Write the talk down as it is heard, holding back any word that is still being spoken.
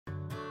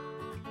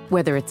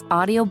Whether it's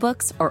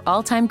audiobooks or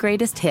all-time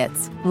greatest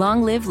hits,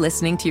 long live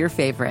listening to your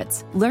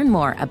favorites. Learn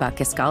more about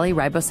Kisqali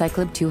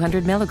Ribociclib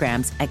 200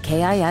 milligrams at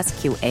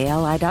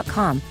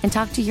KISQALI.com and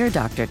talk to your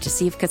doctor to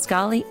see if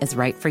Kisqali is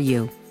right for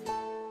you.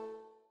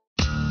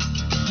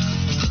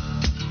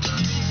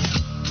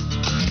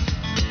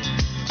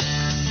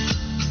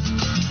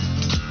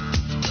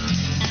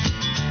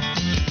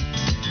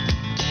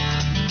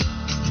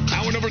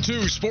 Number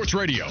 2, Sports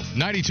Radio,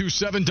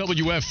 92.7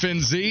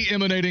 WFNZ,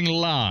 emanating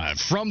live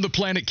from the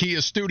Planet Kia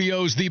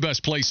Studios, the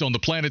best place on the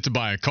planet to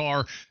buy a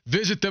car.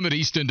 Visit them at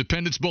East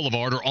Independence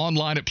Boulevard or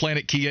online at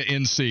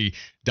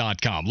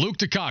planetkianc.com. Luke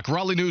DeCock,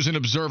 Raleigh News and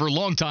Observer,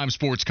 longtime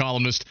sports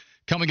columnist,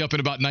 coming up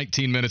in about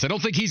 19 minutes. I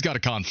don't think he's got a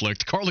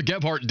conflict. Carla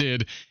Gebhardt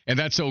did, and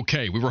that's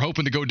okay. We were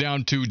hoping to go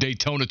down to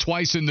Daytona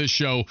twice in this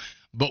show,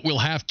 but we'll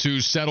have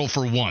to settle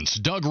for once.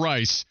 Doug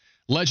Rice,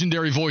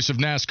 legendary voice of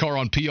NASCAR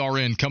on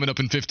PRN, coming up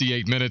in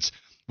 58 minutes.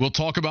 We'll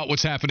talk about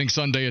what's happening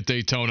Sunday at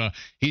Daytona.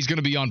 He's going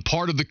to be on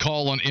part of the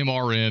call on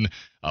MRN.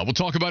 We'll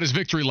talk about his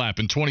victory lap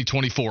in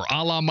 2024,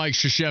 a la Mike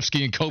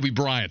Krzyzewski and Kobe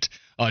Bryant.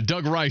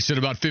 Doug Rice in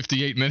about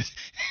 58 minutes.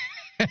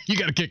 You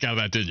got a kick out of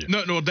that, didn't you?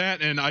 No,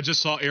 that, and I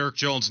just saw Eric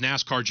Jones,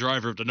 NASCAR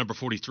driver of the number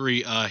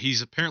 43.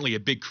 He's apparently a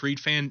big Creed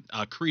fan.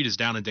 Creed is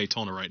down in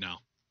Daytona right now.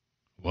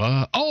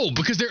 What? Oh,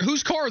 because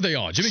whose car are they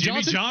on? Jimmy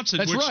Johnson.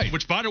 That's right.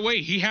 Which, by the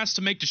way, he has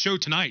to make the show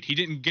tonight. He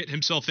didn't get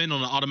himself in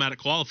on an automatic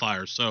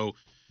qualifier, so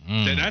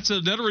that's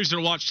another reason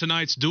to watch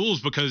tonight's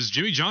duels, because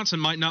Jimmy Johnson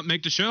might not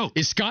make the show.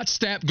 Is Scott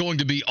Stapp going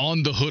to be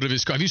on the hood of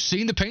his car? Have you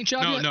seen the paint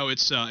job yet? No,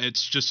 it's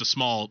just a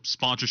small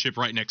sponsorship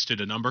right next to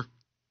the number.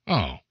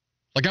 Oh.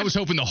 Like, I was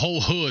hoping the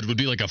whole hood would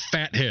be like a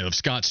fat head of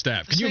Scott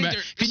Stapp. Can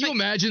you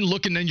imagine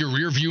looking in your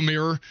rearview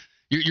mirror?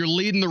 You're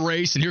leading the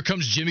race, and here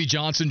comes Jimmy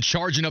Johnson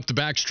charging up the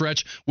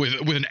backstretch with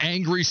an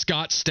angry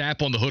Scott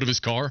Stapp on the hood of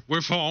his car.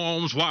 With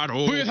arms wide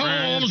open.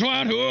 Well,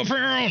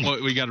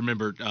 we got to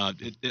remember,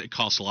 it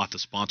costs a lot to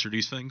sponsor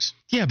these things.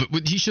 Yeah,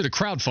 but he should have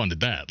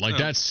crowdfunded that. Like,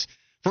 that's,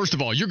 first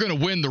of all, you're going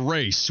to win the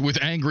race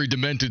with angry,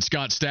 demented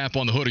Scott Stapp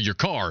on the hood of your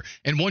car.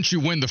 And once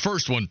you win the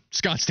first one,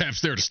 Scott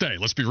Stapp's there to stay.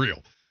 Let's be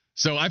real.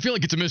 So I feel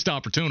like it's a missed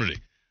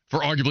opportunity for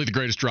arguably the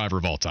greatest driver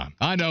of all time.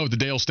 I know the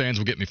Dale stands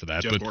will get me for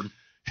that. Jeff Gordon.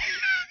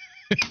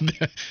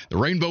 The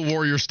Rainbow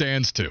Warrior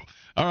stands too.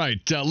 All right,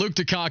 Luke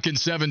DeCock in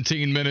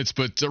 17 minutes,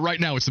 but right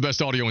now it's the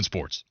best audio in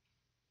sports.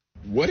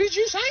 What did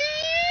you say?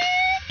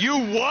 You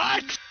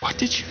what? What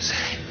did you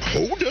say?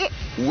 Hold up.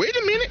 Wait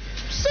a minute.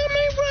 Something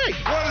ain't right.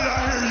 What did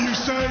I hear you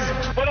say?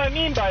 What I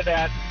mean by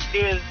that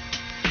is...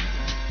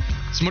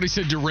 Somebody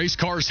said your race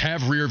cars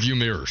have rear view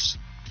mirrors.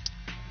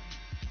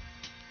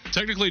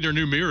 Technically, they're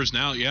new mirrors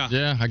now, yeah.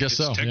 Yeah, I guess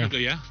so.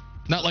 Technically, yeah.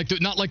 Not like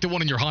the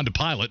one in your Honda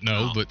Pilot,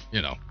 no. But,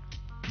 you know.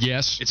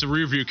 Yes. It's a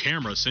rear view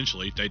camera,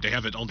 essentially. They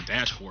have it on the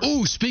dashboard.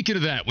 Oh, speaking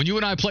of that, when you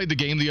and I played the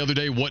game the other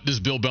day, What Does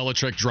Bill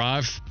Belichick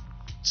Drive?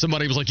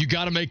 Somebody was like, you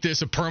got to make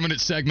this a permanent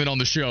segment on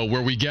the show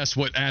where we guess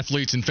what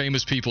athletes and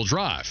famous people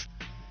drive.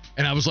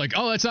 And I was like,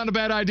 oh, that's not a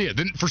bad idea.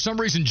 Then for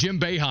some reason, Jim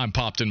Boeheim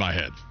popped in my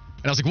head.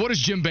 And I was like, what does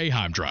Jim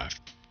Boeheim drive?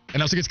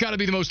 And I was like, it's got to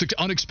be the most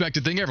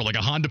unexpected thing ever, like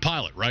a Honda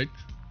Pilot, right?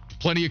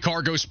 Plenty of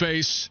cargo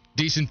space,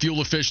 decent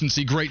fuel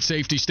efficiency, great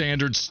safety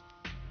standards.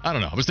 I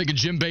don't know. I was thinking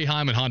Jim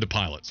Boeheim and Honda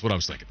Pilot. That's what I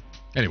was thinking.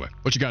 Anyway,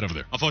 what you got over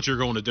there? I thought you were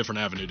going a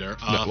different avenue there.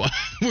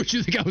 Where'd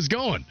you think I was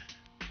going?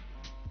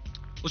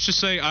 Let's just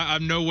say I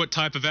know what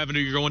type of avenue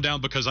you're going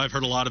down because I've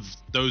heard a lot of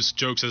those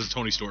jokes as a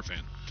Tony Stewart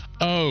fan.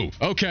 Oh,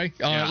 okay.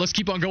 Let's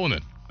keep on going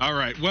then. All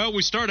right. Well,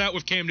 we start out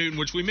with Cam Newton,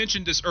 which we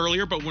mentioned this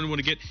earlier, but we want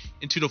to get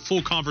into the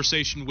full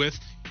conversation with.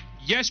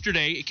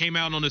 Yesterday, it came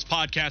out on his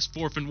podcast,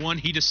 4th and 1.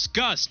 He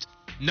discussed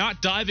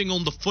not diving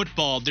on the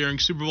football during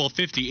Super Bowl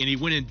 50, and he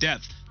went in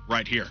depth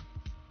right here.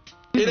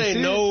 It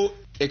ain't no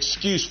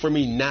excuse for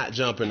me not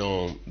jumping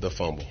on the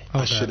fumble. Okay.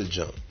 I should have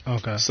jumped.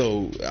 Okay.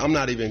 So I'm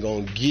not even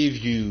going to give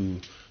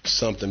you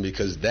something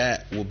because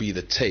that will be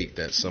the take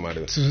that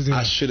somebody.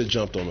 I should have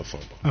jumped on the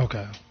fumble.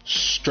 Okay.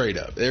 Straight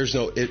up. There's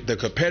no the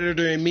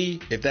competitor in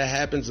me. If that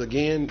happens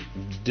again,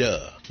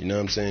 duh. You know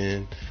what I'm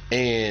saying?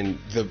 And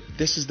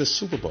this is the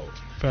Super Bowl.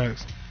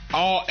 Facts.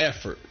 All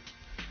effort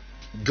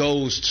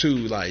goes to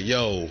like,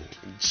 yo,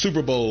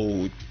 Super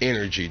Bowl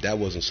energy. That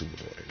wasn't Super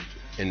Bowl energy,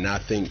 and I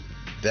think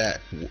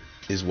that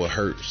is what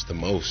hurts the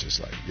most. It's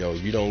like, yo,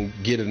 you don't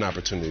get an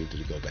opportunity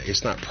to go back.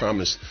 It's not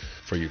promised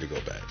for you to go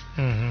back.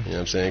 Mm-hmm. You know what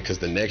I'm saying? Because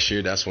the next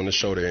year, that's when the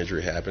shoulder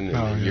injury happened.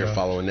 And the year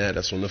following that,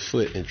 that's when the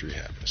foot injury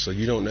happened. So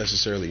you don't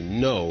necessarily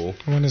know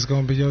when it's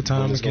going to be your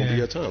time when it's again. going to be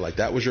your time. Like,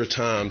 that was your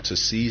time to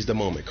seize the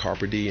moment.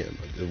 Carpe diem,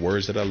 the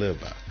words that I live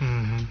by.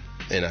 Mm-hmm.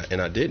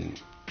 And I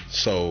didn't.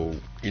 So,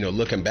 you know,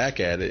 looking back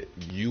at it,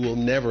 you will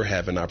never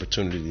have an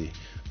opportunity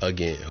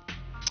again.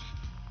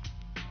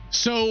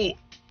 So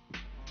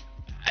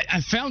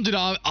I found it,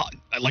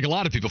 like a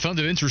lot of people, found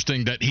it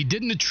interesting that he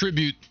didn't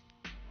attribute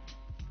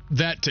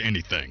that to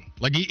anything.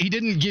 Like, he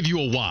didn't give you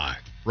a why,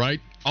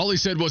 right? All he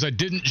said was, I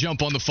didn't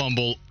jump on the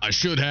fumble. I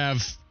should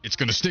have. It's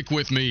going to stick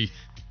with me.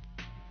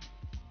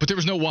 But there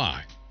was no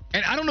why.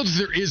 And I don't know that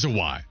there is a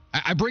why.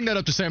 I bring that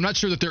up to say I'm not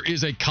sure that there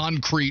is a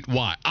concrete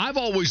why. I've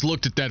always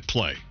looked at that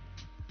play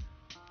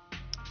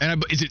And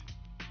I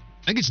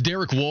think it's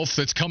Derek Wolfe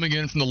that's coming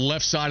in from the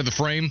left side of the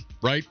frame,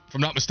 right? If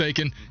I'm not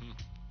mistaken. Mm-hmm.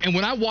 And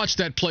when I watched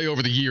that play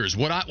over the years,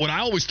 what I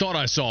always thought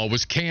I saw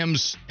was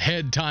Cam's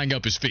head tying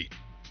up his feet,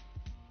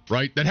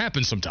 right? That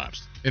happens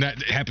sometimes. And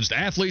it happens to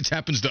athletes,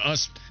 happens to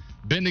us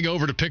bending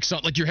over to pick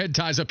something. Like your head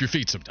ties up your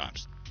feet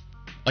sometimes.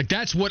 Like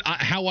that's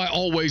how I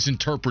always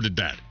interpreted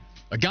that.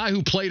 A guy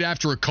who played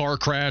after a car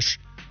crash,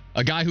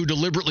 a guy who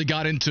deliberately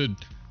got into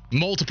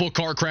multiple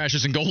car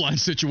crashes and goal line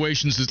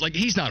situations is like,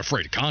 he's not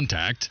afraid of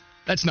contact.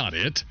 That's not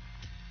it.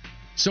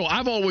 So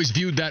I've always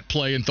viewed that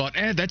play and thought,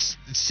 it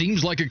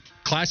seems like a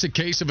classic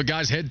case of a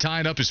guy's head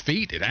tying up his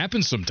feet. It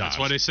happens sometimes. That's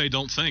why they say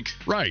don't think.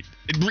 Right.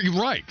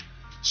 Right.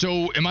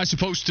 So am I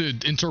supposed to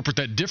interpret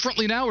that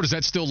differently now, or does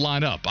that still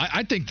line up?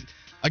 I think,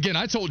 again,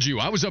 I told you,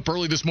 I was up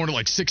early this morning,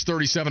 like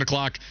 6:30, 7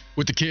 o'clock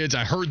with the kids.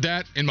 I heard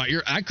that in my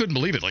ear. I couldn't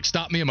believe it. Like,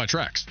 stopped me in my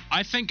tracks.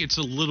 I think it's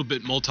a little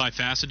bit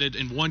multifaceted.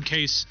 In one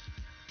case,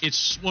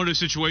 it's one of those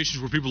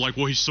situations where people are like,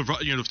 well, he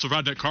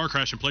survived that car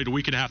crash and played a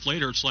week and a half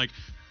later. It's like,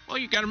 well,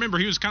 you got to remember,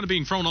 he was kind of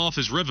being thrown off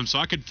his rhythm, so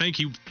I could think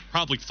he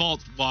probably fought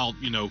while,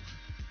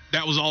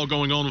 that was all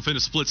going on within a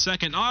split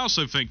second. I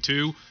also think,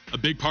 too, a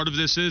big part of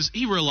this is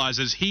he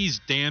realizes he's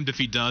damned if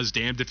he does,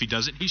 damned if he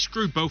doesn't. He's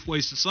screwed both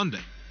ways to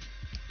Sunday.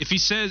 If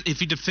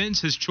he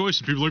defends his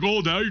choice, people are like, oh,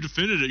 now you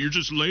defended it, you're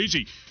just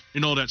lazy,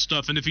 and all that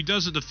stuff. And if he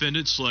doesn't defend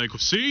it, it's like,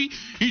 see,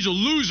 he's a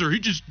loser. He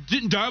just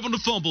didn't dive on the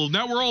fumble.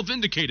 Now we're all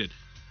vindicated.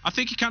 I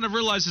think he kind of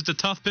realizes the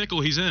tough pickle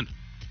he's in.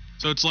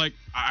 So it's like,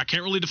 I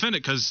can't really defend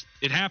it because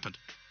it happened.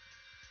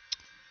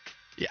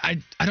 Yeah,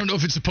 I don't know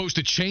if it's supposed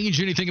to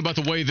change anything about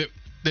the way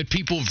that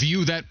people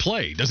view that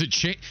play. Does it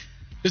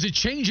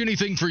change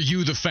anything for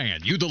you, the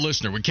fan, you, the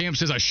listener, when Cam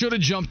says, I should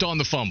have jumped on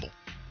the fumble?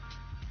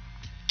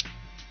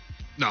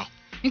 No.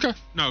 Okay.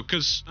 No,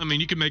 because,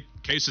 you can make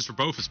cases for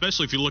both,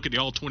 especially if you look at the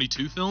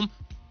All-22 film.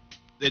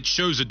 It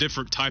shows a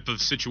different type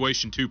of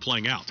situation, too,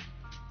 playing out.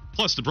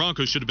 Plus, the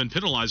Broncos should have been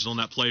penalized on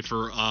that play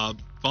for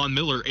Von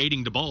Miller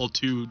aiding the ball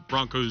to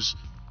Broncos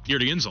near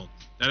the end zone.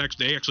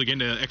 They actually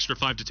gained an extra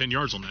 5 to 10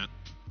 yards on that.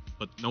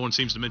 But no one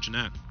seems to mention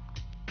that.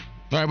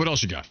 All right, what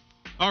else you got?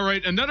 All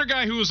right, another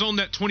guy who was on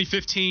that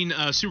 2015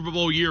 Super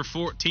Bowl year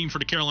team for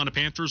the Carolina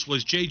Panthers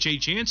was J.J.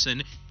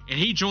 Jansen, and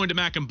he joined the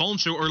Mac and Bone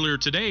Show earlier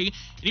today,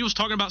 and he was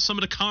talking about some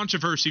of the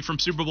controversy from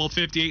Super Bowl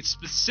 58,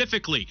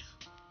 specifically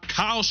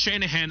Kyle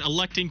Shanahan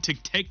electing to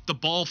take the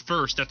ball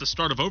first at the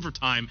start of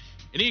overtime,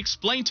 and he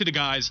explained to the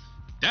guys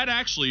that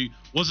actually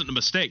wasn't a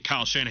mistake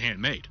Kyle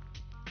Shanahan made.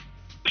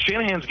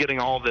 Shanahan's getting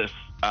all this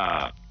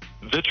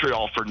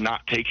vitriol for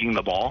not taking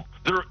the ball.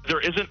 There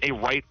isn't a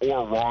right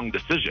or wrong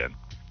decision.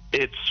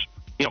 It's,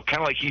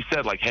 kind of like he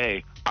said, like,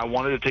 hey, I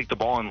wanted to take the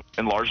ball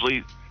and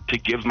largely to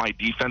give my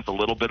defense a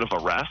little bit of a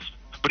rest.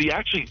 But he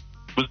actually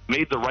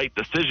made the right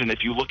decision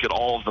if you look at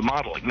all of the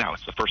modeling. Now,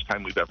 it's the first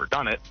time we've ever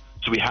done it,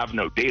 so we have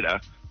no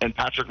data. And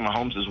Patrick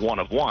Mahomes is one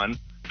of one,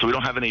 so we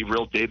don't have any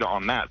real data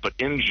on that. But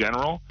in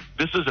general,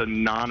 this is a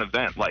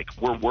non-event. Like,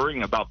 we're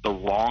worrying about the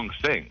wrong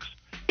things.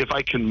 If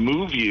I can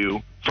move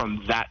you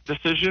from that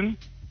decision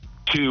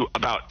to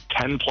about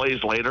 10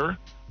 plays later,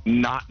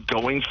 not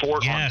going for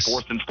it on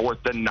 4th and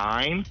 4th and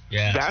 9,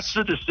 that's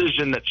the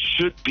decision that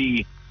should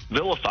be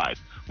vilified.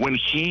 When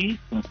he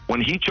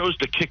chose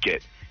to kick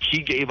it,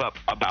 he gave up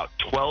about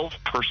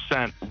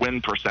 12%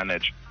 win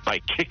percentage by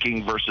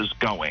kicking versus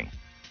going.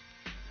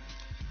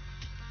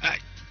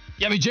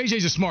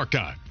 JJ's a smart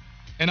guy,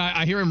 and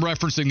I hear him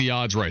referencing the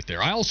odds right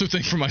there. I also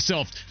think for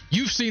myself,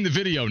 you've seen the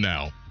video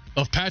now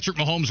of Patrick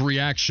Mahomes'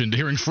 reaction to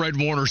hearing Fred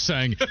Warner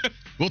saying,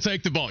 we'll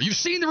take the ball. You've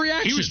seen the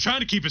reaction. He was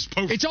trying to keep his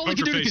poker face. It's all he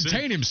can do to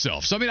contain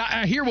himself. So,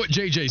 I hear what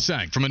JJ's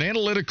saying. From an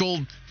analytical,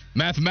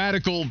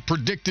 mathematical,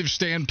 predictive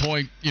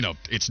standpoint,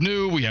 it's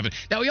new. We haven't.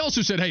 Now, he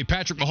also said, hey,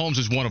 Patrick Mahomes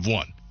is one of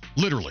one.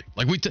 Literally.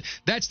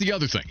 That's the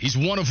other thing. He's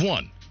one of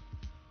one.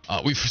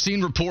 We've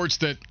seen reports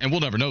that, and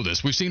we'll never know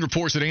this, we've seen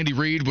reports that Andy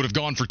Reid would have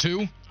gone for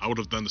 2. I would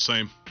have done the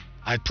same.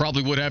 I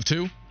probably would have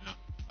too.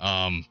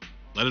 Yeah.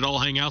 Let it all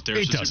hang out there.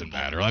 It doesn't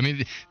matter.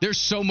 There's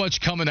so much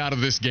coming out of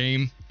this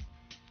game.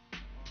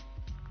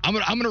 I'm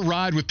gonna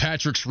ride with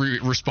Patrick's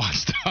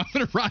response. I'm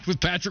gonna ride with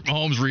Patrick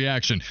Mahomes'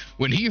 reaction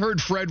when he heard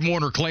Fred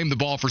Warner claim the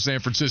ball for San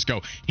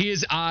Francisco.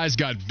 His eyes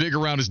got big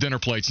around his dinner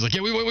plates. He's like,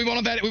 yeah, we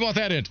want that. We want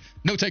that end.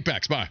 No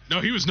takebacks. Bye.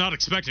 No, he was not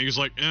expecting. He was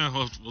like, yeah,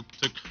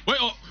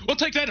 we'll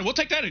take that in. We'll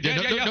take that in.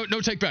 Yeah. No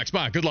takebacks.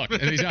 Bye. Good luck.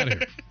 And he's out of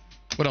here.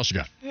 What else you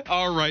got?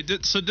 All right.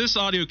 So this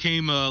audio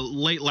came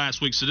late last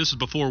week, so this is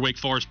before Wake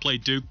Forest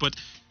played Duke. But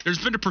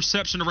there's been a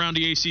perception around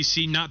the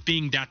ACC not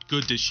being that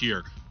good this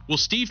year. Well,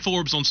 Steve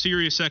Forbes on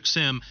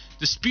SiriusXM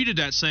disputed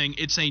that, saying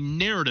it's a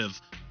narrative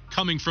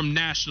coming from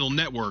national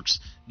networks,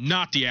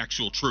 not the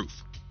actual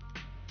truth.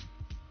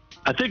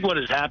 I think what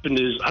has happened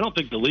is I don't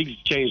think the league's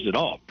changed at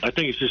all. I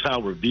think it's just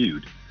how we're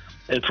viewed.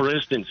 And, for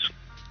instance,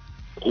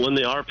 when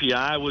the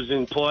RPI was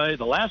in play,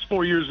 the last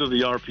 4 years of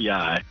the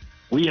RPI,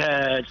 we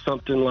had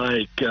something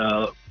like,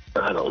 I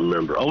don't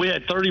remember. We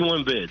had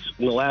 31 bids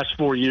in the last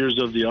 4 years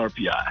of the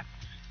RPI.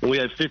 And we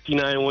had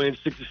 59 wins,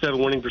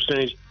 67 winning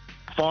percentage,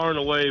 far and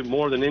away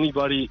more than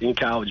anybody in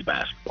college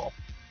basketball.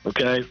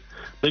 Okay?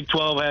 Big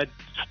 12 had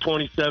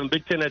 27.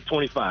 Big 10 had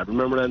 25.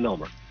 Remember that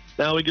number.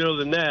 Now we go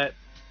to the net.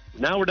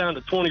 Now we're down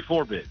to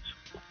 24 bids.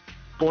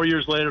 4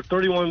 years later,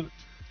 31.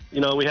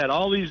 We had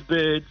all these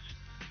bids.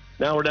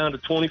 Now we're down to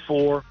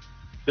 24.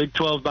 Big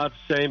 12's about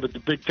the same, but the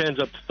Big 10's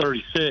up to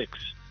 36.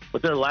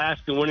 But they're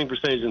last in winning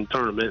percentage in the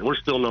tournament, and we're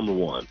still number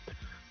one.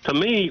 To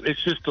me,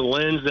 it's just the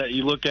lens that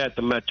you look at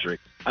the metric.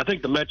 I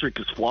think the metric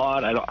is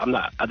flawed.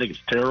 I think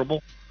it's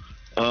terrible.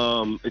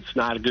 It's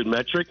not a good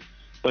metric,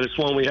 but it's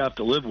one we have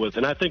to live with.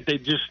 And I think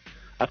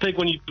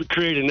when you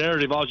create a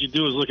narrative, all you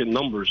do is look at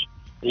numbers,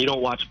 and you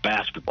don't watch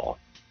basketball.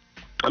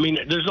 I mean,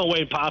 there's no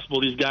way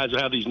possible these guys who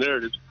have these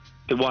narratives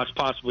could watch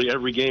possibly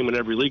every game in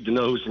every league to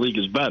know whose league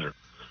is better.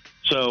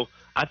 So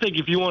I think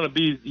if you want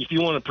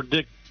to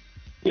predict,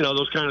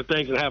 those kind of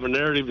things and have a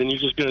narrative, then you're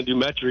just going to do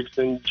metrics,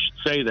 and you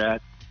should say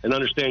that and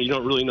understand you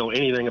don't really know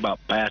anything about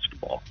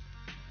basketball.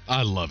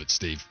 I love it,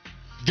 Steve.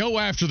 Go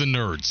after the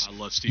nerds. I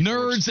love Steve.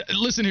 Nerds,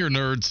 listen here,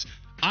 nerds.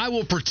 I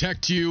will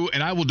protect you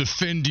and I will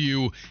defend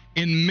you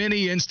in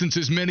many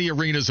instances, many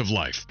arenas of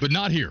life, but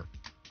not here.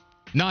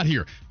 Not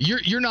here.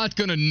 You're not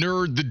going to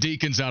nerd the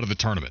Deacons out of the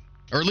tournament,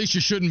 or at least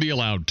you shouldn't be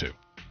allowed to.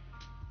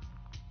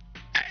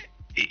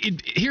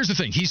 Here's the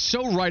thing. He's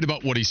so right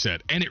about what he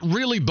said, and it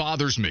really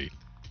bothers me.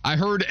 I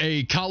heard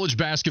a college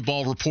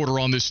basketball reporter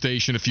on this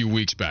station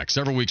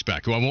several weeks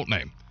back, who I won't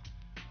name.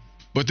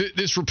 But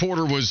this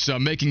reporter was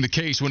making the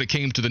case when it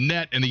came to the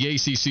net and the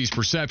ACC's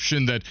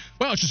perception that,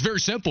 well, it's just very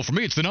simple. For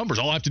me, it's the numbers.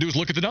 All I have to do is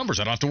look at the numbers.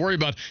 I don't have to worry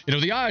about,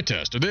 the eye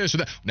test or this or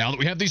that. Now that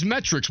we have these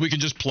metrics, we can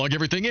just plug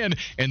everything in,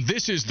 and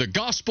this is the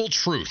gospel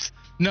truth.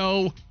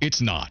 No, it's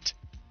not.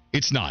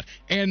 It's not.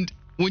 And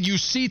when you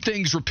see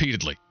things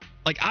repeatedly,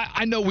 like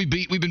I know we've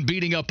been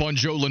beating up on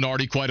Joe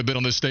Lunardi quite a bit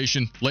on this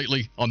station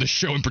lately, on this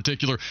show in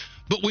particular.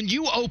 But when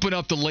you open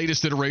up the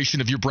latest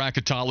iteration of your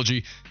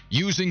bracketology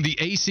using the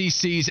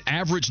ACC's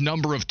average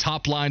number of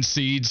top-line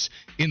seeds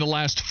in the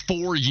last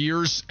 4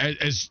 years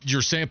as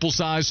your sample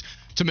size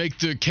to make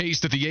the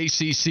case that the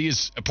ACC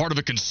is a part of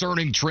a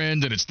concerning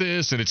trend and it's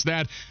this and it's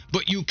that,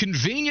 but you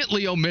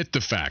conveniently omit the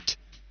fact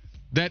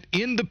that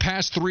in the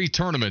past 3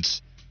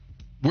 tournaments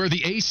where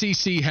the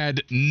ACC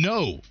had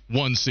no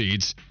 1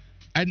 seeds,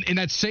 and in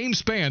that same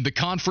span, the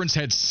conference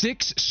had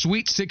 6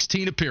 Sweet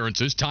 16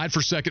 appearances, tied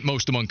for second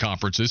most among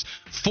conferences,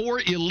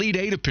 4 Elite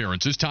 8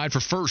 appearances, tied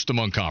for first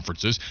among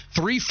conferences,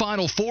 3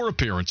 Final Four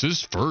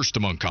appearances, first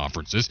among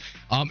conferences,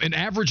 an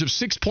average of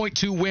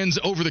 6.2 wins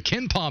over the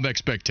KenPom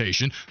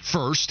expectation,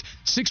 first,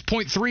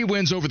 6.3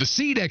 wins over the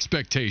seed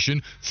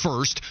expectation,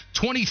 first,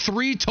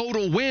 23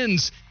 total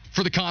wins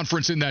for the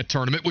conference in that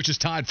tournament, which is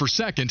tied for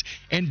second,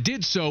 and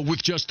did so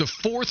with just the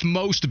 4th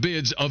most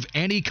bids of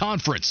any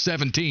conference,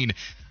 17.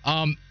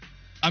 I'm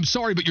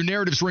sorry, but your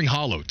narratives ring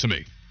hollow to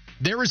me.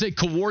 There is a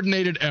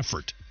coordinated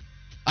effort.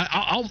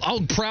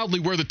 I'll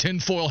proudly wear the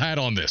tinfoil hat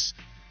on this.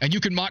 And you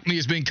can mock me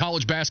as being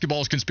college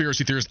basketball's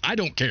conspiracy theorist. I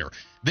don't care.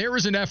 There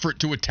is an effort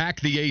to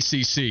attack the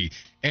ACC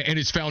and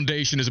its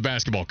foundation as a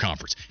basketball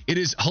conference. It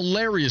is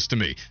hilarious to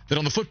me that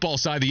on the football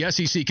side, the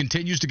SEC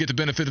continues to get the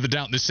benefit of the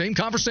doubt in the same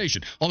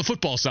conversation on the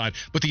football side,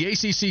 but the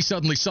ACC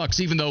suddenly sucks,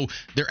 even though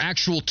their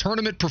actual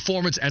tournament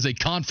performance as a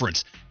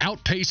conference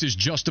outpaces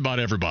just about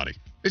everybody.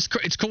 It's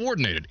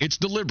coordinated. It's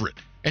deliberate.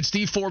 And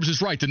Steve Forbes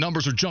is right. The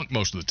numbers are junk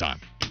most of the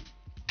time.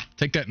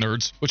 Take that,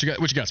 nerds. What you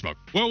got, Smoke?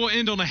 Well, we'll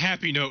end on a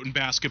happy note in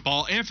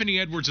basketball. Anthony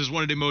Edwards is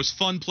one of the most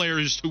fun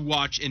players to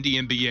watch in the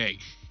NBA.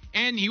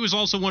 And he was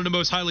also one of the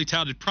most highly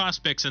touted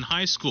prospects in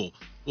high school.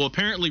 Well,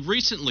 apparently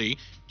recently,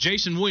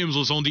 Jason Williams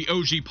was on the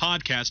OG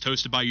podcast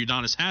hosted by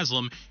Udonis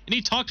Haslem, and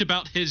he talked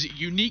about his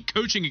unique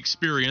coaching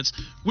experience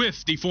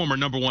with the former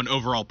number 1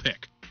 overall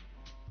pick.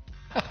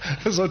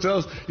 So tell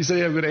us, you said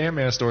you have a good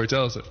Ant-Man story.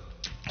 Tell us it.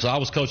 So I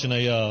was coaching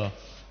a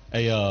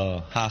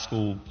high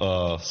school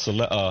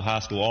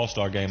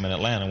all-star game in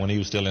Atlanta when he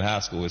was still in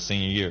high school, his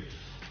senior year.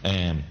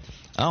 And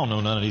I don't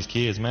know none of these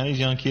kids, man. These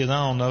young kids,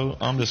 I don't know.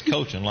 I'm just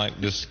coaching, like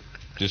just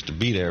to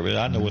be there. But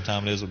I know what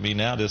time it is with me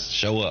now. Just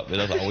show up.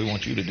 That's all we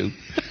want you to do.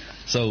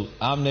 So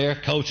I'm there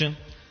coaching,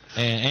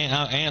 and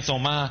Ant's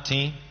on my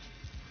team.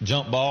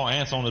 Jump ball,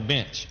 Ant's on the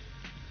bench.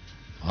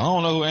 I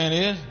don't know who Ant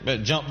is,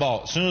 but jump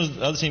ball. As soon as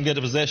the other team get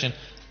the possession,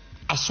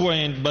 I swear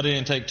it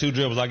didn't take 2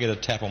 dribbles, I get a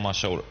tap on my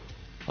shoulder.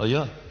 Oh,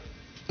 yeah.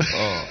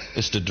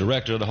 It's the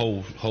director of the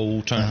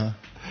whole tournament.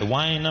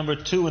 Why ain't number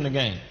 2 in the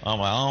game? I'm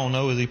like, I don't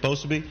know. Is he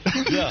supposed to be?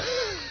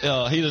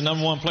 Yeah. He's the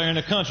number 1 player in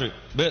the country.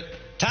 But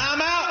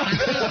time out.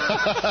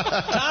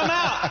 Time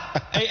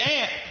out. Hey,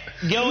 Ant,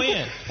 go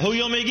in. Who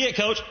you want me to get,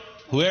 coach?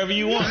 Whoever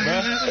you want,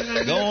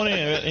 bro. Go on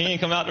in. He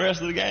ain't come out the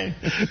rest of the game.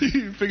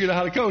 You figured out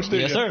how to coach,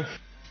 didn't you? Yes, sir.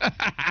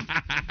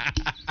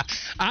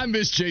 I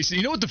miss Jason.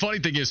 You know what the funny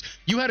thing is?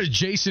 You had this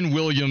Jason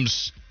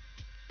Williams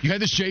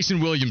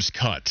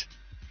cut.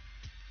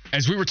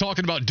 As we were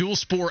talking about dual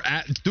sport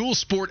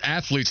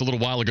athletes a little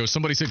while ago,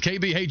 somebody said,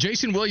 KB, hey,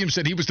 Jason Williams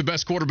said he was the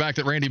best quarterback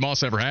that Randy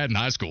Moss ever had in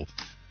high school.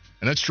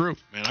 And that's true.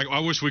 Man, I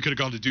wish we could have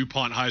gone to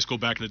DuPont High School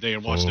back in the day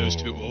and watched those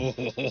two.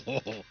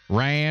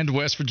 Rand,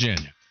 West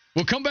Virginia.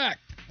 We'll come back.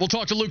 We'll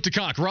talk to Luke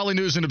DeCock, Raleigh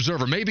News and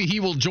Observer. Maybe he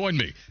will join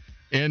me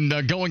in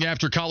going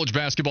after college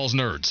basketball's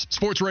nerds.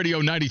 Sports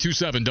Radio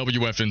 92.7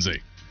 WFNZ.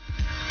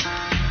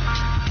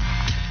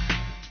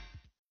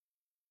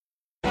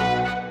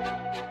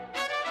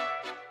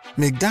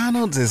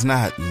 McDonald's is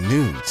not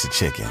new to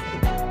chicken.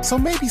 So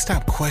maybe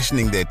stop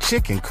questioning their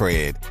chicken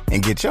cred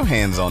and get your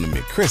hands on the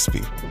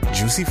McCrispy.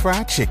 Juicy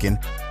fried chicken,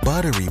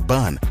 buttery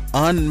bun,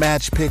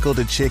 unmatched pickle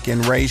to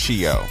chicken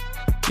ratio.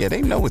 Yeah,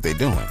 they know what they're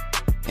doing.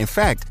 In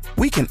fact,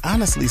 we can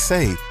honestly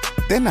say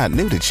they're not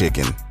new to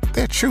chicken.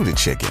 They're true to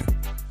chicken.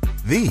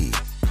 The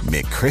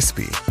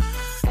McCrispy.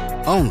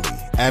 Only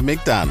at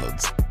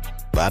McDonald's.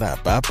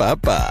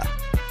 Ba-da-ba-ba-ba.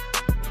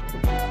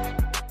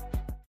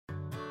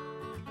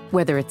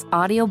 Whether it's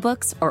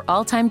audiobooks or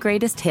all-time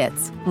greatest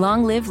hits,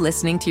 long live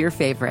listening to your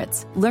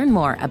favorites. Learn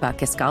more about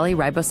Kisqali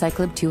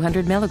Ribociclib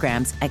 200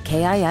 milligrams at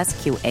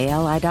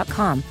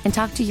KISQALI.com and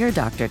talk to your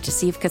doctor to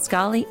see if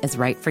Kisqali is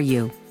right for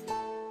you.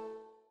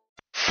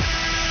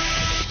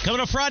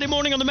 Coming up Friday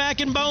morning on the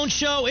Mac and Bone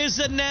Show is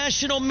the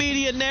national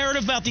media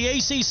narrative about the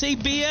ACC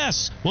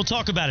BS. We'll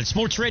talk about it.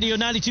 Sports Radio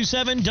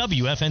 92.7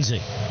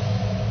 WFNZ.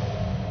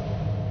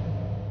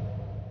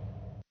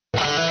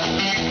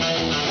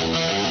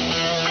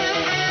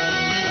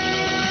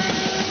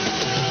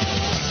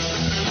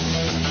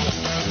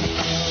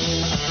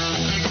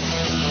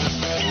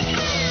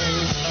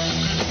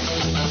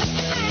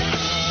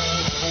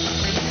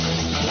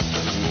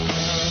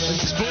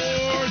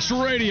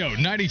 Radio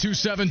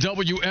 92.7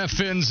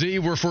 WFNZ,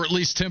 where for at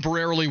least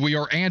temporarily we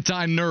are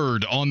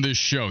anti-nerd on this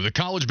show. The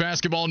college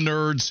basketball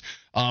nerds,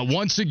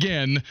 once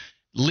again,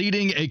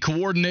 leading a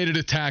coordinated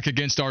attack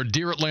against our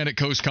dear Atlantic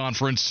Coast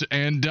Conference,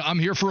 and I'm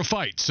here for a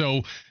fight.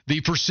 So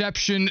the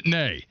perception,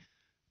 nay,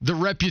 the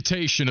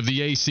reputation of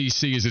the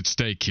ACC is at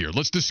stake here.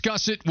 Let's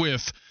discuss it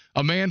with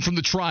a man from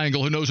the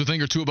Triangle who knows a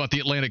thing or two about the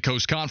Atlantic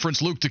Coast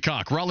Conference, Luke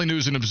DeCock, Raleigh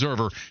News and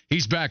Observer.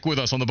 He's back with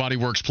us on the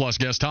Bodyworks Plus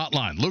guest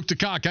hotline. Luke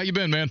DeCock, how you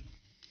been, man?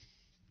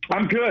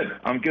 I'm good.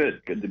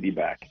 Good to be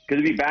back. Good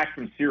to be back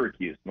from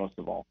Syracuse, most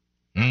of all.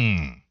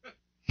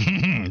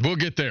 We'll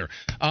get there.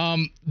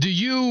 Do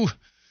you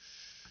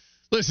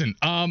listen?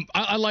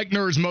 I like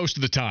nerds most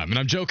of the time, and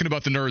I'm joking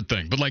about the nerd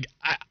thing, but like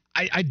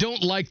I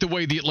don't like the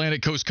way the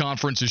Atlantic Coast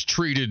Conference is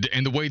treated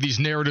and the way these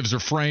narratives are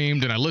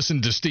framed. And I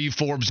listened to Steve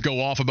Forbes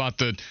go off about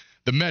the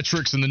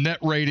metrics and the net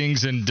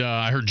ratings, and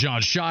I heard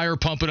John Shire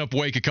pumping up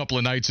Wake a couple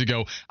of nights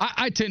ago.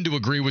 I tend to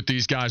agree with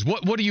these guys.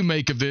 What do you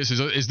make of this?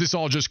 Is this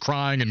all just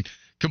crying and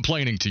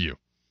complaining to you?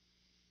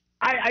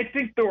 I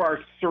think there are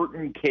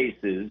certain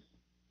cases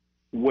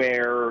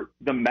where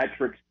the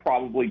metrics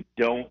probably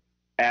don't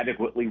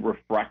adequately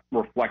reflect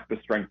the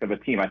strength of a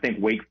team. I think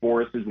Wake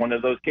Forest is one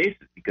of those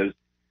cases because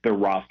their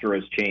roster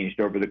has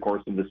changed over the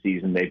course of the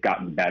season. They've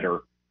gotten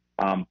better.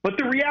 But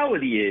the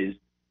reality is,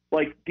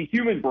 like, the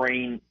human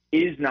brain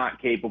is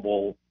not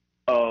capable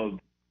of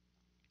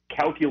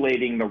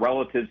calculating the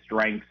relative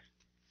strengths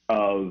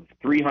of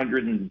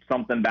 300 and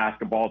something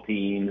basketball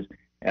teams,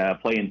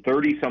 playing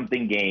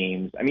 30-something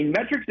games. I mean,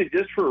 metrics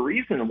exist for a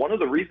reason, and one of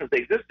the reasons they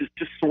exist is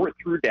to sort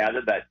through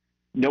data that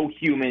no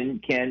human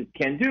can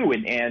do.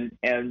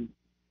 And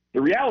the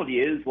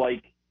reality is,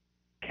 like,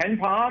 Ken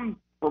Pom,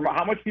 for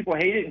how much people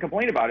hate it and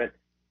complain about it,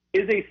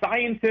 is a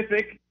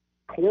scientific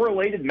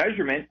correlated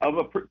measurement of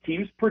a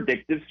team's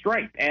predictive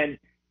strength. And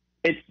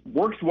it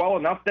works well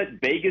enough that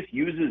Vegas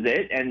uses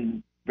it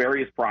and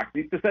various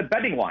proxies to set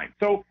betting lines.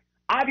 So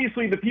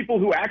obviously the people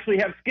who actually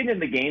have skin in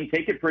the game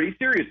take it pretty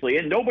seriously,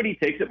 and nobody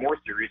takes it more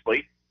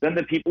seriously than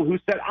the people who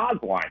set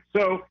odds lines.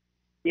 So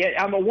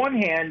yeah, on the one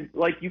hand,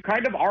 like, you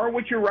kind of are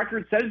what your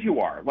record says you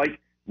are. Like,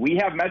 we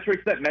have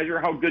metrics that measure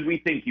how good we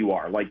think you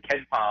are, like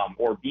Ken Pom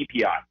or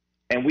BPI.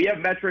 And we have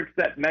metrics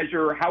that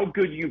measure how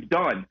good you've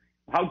done,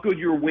 how good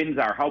your wins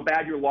are, how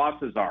bad your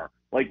losses are,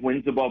 like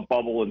wins above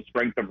bubble and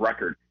strength of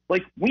record.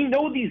 Like, we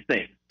know these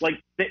things.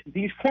 Like,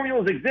 these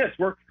formulas exist.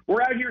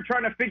 We're out here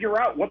trying to figure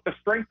out what the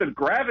strength of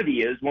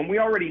gravity is when we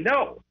already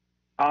know.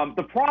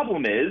 The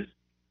problem is,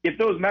 if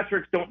those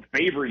metrics don't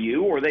favor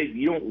you or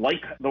you don't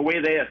like the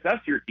way they assess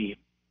your team,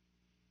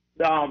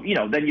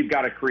 then you've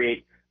got to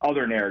create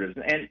other narratives.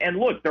 And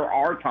look, there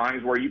are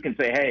times where you can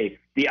say, hey,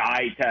 the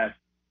eye test.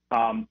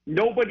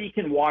 Nobody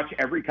can watch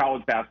every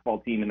college basketball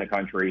team in the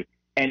country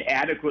and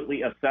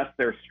adequately assess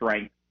their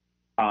strength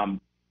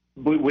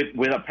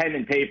with a pen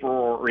and paper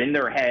or in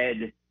their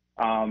head.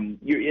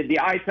 The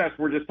eye test,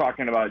 we're just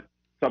talking about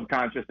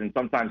subconscious and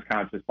sometimes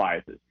conscious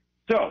biases.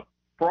 So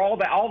for all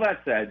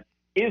that said,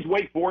 is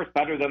Wake Forest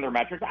better than their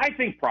metrics? I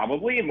think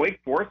probably. In Wake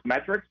Forest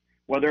metrics,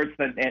 whether it's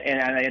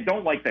and I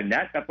don't like the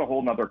net, that's a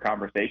whole nother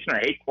conversation. I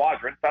hate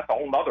quadrants, that's a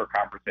whole nother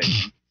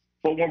conversation.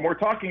 But when we're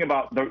talking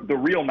about the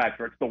real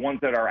metrics, the ones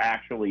that are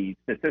actually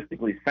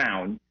statistically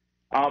sound,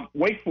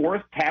 Wake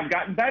Forest have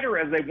gotten better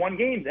as they've won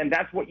games. And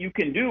that's what you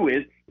can do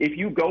is, if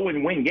you go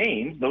and win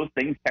games, those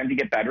things tend to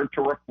get better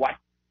to reflect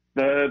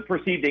the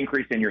perceived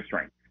increase in your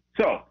strength.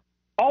 So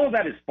all of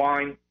that is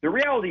fine. The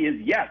reality is,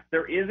 yes,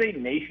 there is a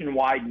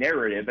nationwide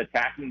narrative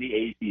attacking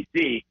the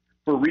ACC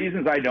for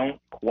reasons I don't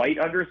quite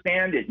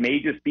understand. It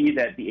may just be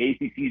that the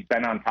ACC's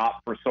been on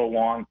top for so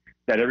long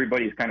that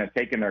everybody's kind of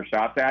taken their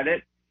shots at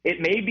it. it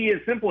may be as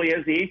simply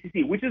as the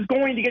ACC, which is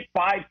going to get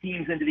 5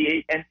 teams into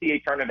the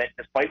NCAA tournament,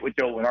 despite what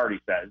Joe Lunardi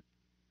says,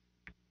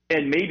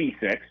 and maybe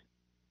 6.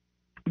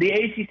 The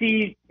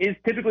ACC is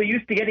typically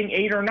used to getting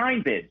 8 or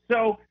 9 bids.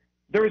 So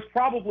there's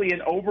probably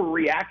an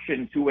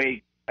overreaction to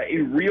a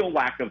real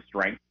lack of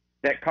strength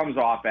that comes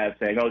off as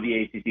saying, oh,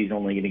 the ACC is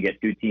only going to get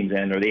 2 teams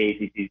in, or the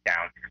ACC is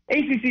down.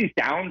 ACC is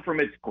down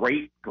from its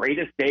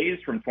greatest days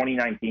from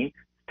 2019. It's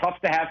tough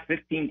to have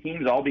 15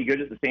 teams all be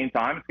good at the same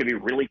time. It's going to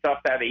be really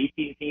tough to have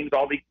 18 teams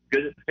all be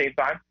good at the same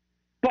time.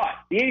 But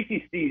the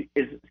ACC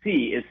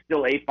is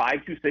still a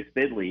 5-6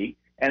 bid league,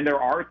 and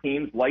there are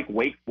teams like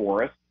Wake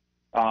Forest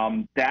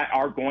that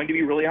are going to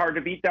be really hard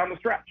to beat down the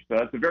stretch. So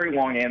that's a very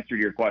long answer to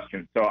your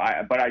question.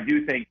 But I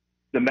do think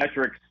the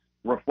metrics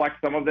reflect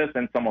some of this,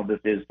 and some of this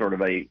is sort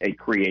of a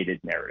created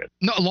narrative.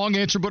 No, long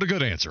answer, but a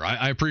good answer.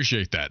 I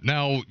appreciate that.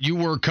 Now, you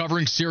were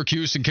covering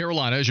Syracuse and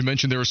Carolina, as you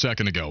mentioned there a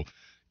second ago.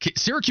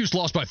 Syracuse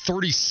lost by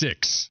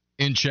 36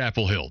 in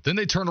Chapel Hill. Then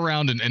they turn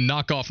around and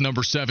knock off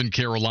number 7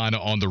 Carolina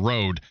on the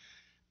road.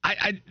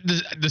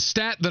 The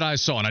stat that I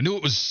saw, and I knew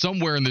it was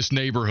somewhere in this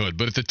neighborhood,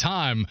 but at the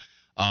time,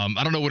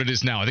 I don't know what it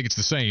is now. I think it's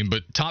the same,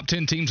 but top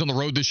 10 teams on the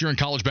road this year in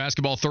college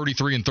basketball,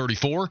 33 and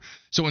 34.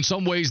 So in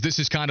some ways, this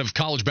is kind of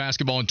college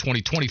basketball in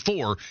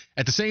 2024.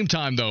 At the same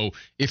time, though,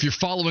 if you're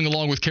following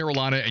along with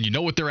Carolina and you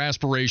know what their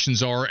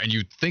aspirations are and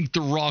you think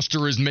the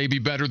roster is maybe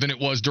better than it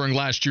was during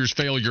last year's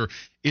failure,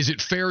 is it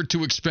fair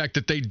to expect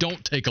that they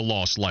don't take a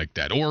loss like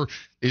that? Or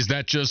is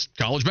that just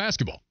college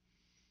basketball?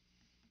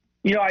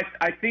 You know,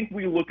 I think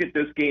we look at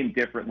this game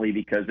differently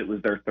because it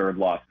was their 3rd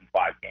loss in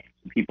 5 games.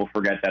 People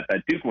forget that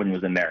Duke one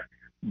was in there.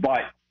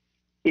 But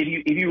if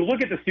you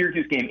look at the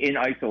Syracuse game in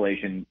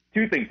isolation,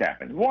 2 things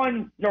happened.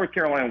 One, North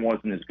Carolina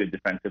wasn't as good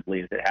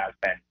defensively as it has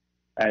been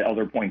at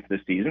other points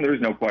this season. There's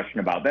no question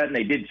about that. And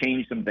they did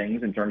change some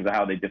things in terms of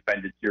how they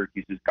defended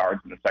Syracuse's guards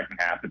in the second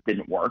half. It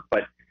didn't work.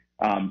 But,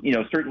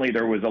 certainly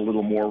there was a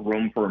little more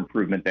room for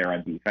improvement there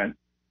on defense.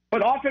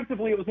 But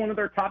offensively, it was one of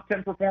their top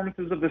 10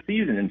 performances of the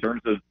season in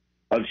terms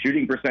of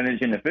shooting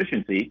percentage and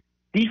efficiency.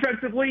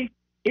 Defensively,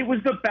 it was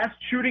the best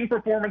shooting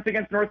performance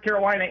against North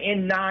Carolina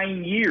in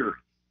 9 years.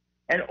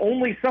 And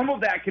only some of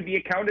that can be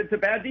accounted to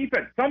bad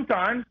defense.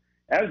 Sometimes,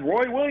 as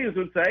Roy Williams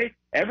would say,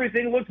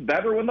 everything looks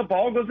better when the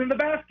ball goes in the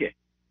basket.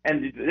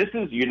 And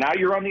now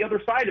you're on the other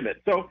side of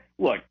it. So,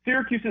 look,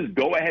 Syracuse's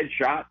go-ahead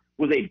shot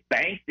was a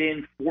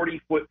banked-in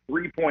 40-foot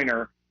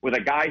three-pointer with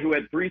a guy who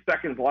had 3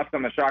 seconds left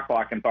on the shot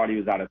clock and thought he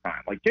was out of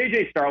time. Like,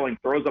 J.J. Starling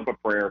throws up a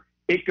prayer,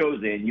 it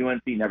goes in,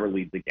 UNC never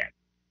leads again.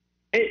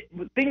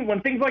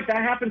 When things like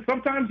that happen,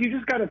 sometimes you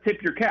just got to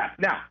tip your cap.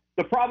 Now,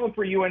 the problem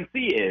for UNC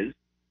is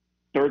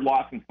 3rd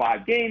loss in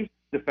 5 games.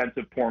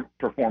 Defensive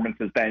performance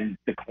has been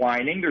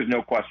declining. There's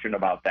no question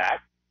about that.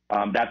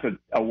 That's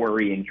a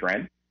worrying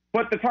trend.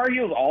 But the Tar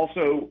Heels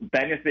also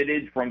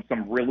benefited from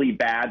some really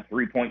bad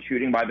 3-point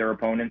shooting by their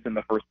opponents in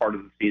the first part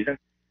of the season.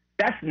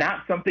 That's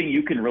not something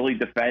you can really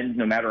defend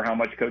no matter how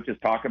much coaches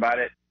talk about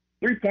it.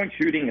 3-point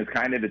shooting is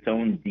kind of its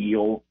own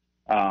deal.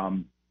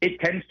 It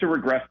tends to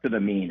regress to the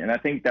mean. And I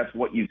think that's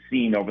what you've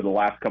seen over the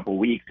last couple of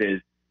weeks is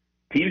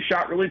teams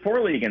shot really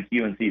poorly against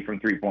UNC from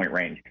 3-point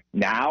range.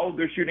 Now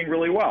they're shooting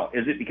really well.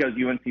 Is it because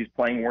UNC is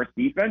playing worse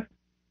defense?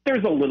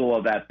 There's a little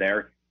of that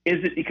there.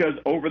 Is it because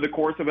over the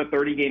course of a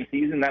 30-game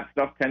season, that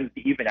stuff tends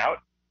to even out?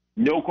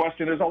 No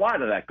question, there's a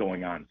lot of that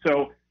going on.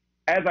 So,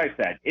 as I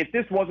said, if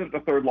this wasn't the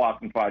 3rd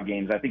loss in 5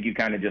 games, I think you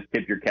kind of just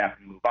tip your cap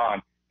and move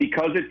on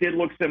because it did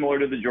look similar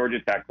to the Georgia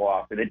Tech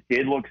loss, and it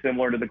did look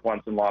similar to the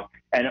Clemson loss,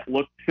 and it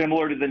looked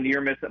similar to the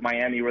near miss at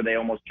Miami where they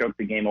almost choked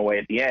the game away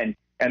at the end.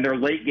 And their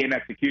late-game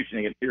execution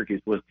against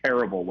Syracuse was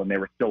terrible when they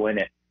were still in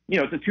it.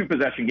 It's a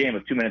 2-possession game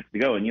with 2 minutes to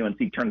go, and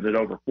UNC turns it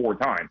over 4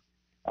 times.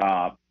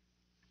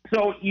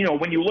 So,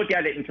 when you look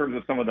at it in terms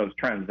of some of those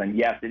trends, then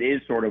yes, it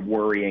is sort of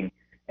worrying.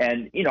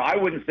 And, I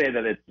wouldn't say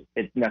that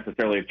it's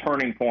necessarily a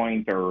turning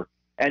point or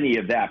any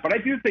of that. But I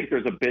do think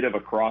there's a bit of a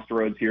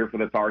crossroads here for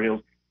the Tar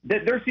Heels.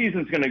 Their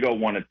season's going to go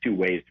one of 2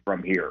 ways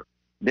from here.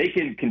 They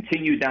can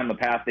continue down the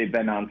path they've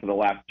been on for the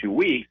last 2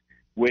 weeks,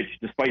 which,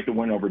 despite the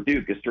win over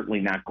Duke, is certainly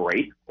not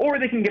great. Or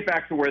they can get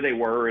back to where they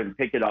were and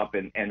pick it up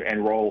and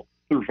roll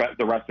through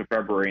the rest of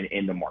February and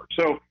into March.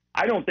 So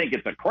I don't think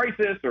it's a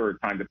crisis or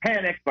time to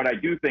panic, but I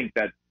do think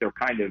that they're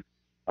kind of,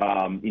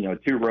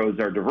 2 roads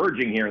are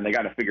diverging here, and they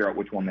got to figure out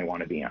which one they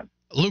want to be on.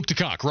 Luke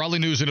DeCock, Raleigh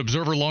News and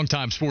Observer,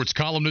 longtime sports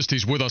columnist.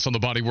 He's with us on the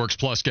Bodyworks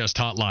Plus guest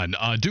hotline.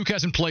 Duke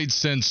hasn't played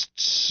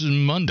since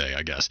Monday,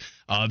 I guess.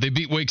 They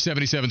beat Wake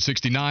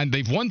 77-69.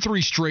 They've won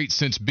 3 straight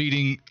since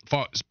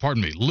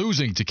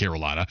losing to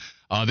Carolina.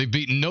 They've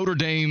beaten Notre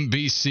Dame,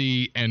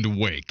 BC, and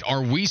Wake.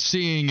 Are we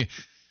seeing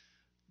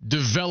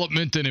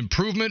development and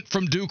improvement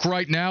from Duke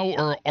right now,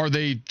 or are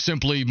they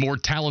simply more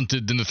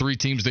talented than the 3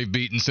 teams they've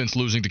beaten since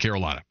losing to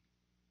Carolina?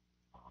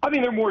 I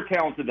mean, they're more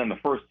talented than the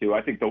first 2.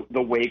 I think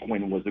the Wake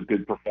win was a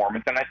good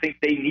performance, and I think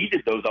they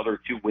needed those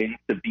other 2 wins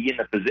to be in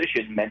the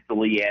position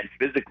mentally and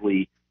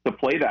physically to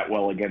play that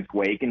well against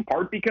Wake, in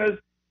part because,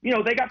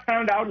 they got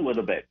found out a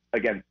little bit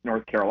against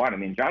North Carolina. I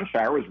mean, John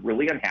Shire was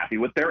really unhappy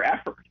with their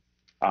effort.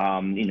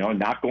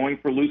 Not going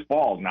for loose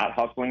balls, not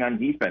hustling on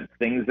defense,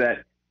 things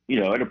that,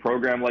 at a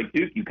program like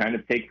Duke, you kind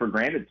of take for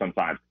granted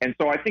sometimes. And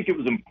so I think it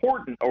was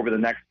important over the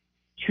next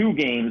 2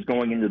 games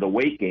going into the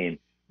Wake game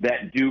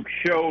that Duke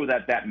show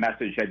that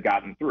message had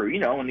gotten through.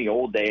 In the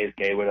old days,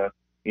 they would have,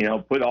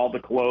 put all the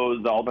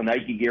clothes, all the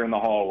Nike gear in the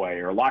hallway,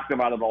 or locked them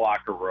out of the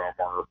locker room,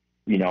 or,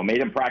 made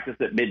them practice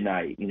at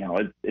midnight.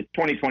 It's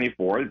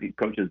 2024. The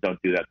coaches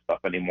don't do that stuff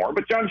anymore.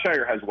 But Jon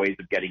Scheyer has ways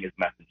of getting his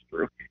message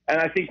through. And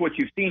I think what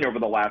you've seen over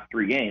the last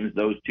 3 games,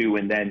 those 2,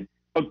 and then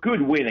a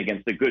good win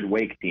against a good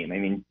Wake team. I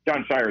mean,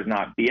 Jon Scheyer is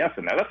not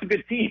BSing that. That's a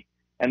good team.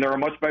 And they're a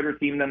much better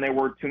team than they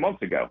were 2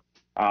 months ago.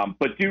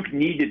 But Duke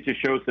needed to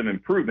show some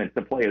improvement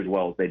to play as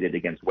well as they did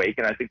against Wake.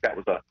 And I think that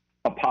was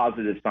a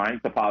positive sign.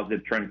 It's a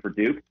positive trend for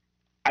Duke.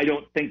 I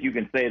don't think you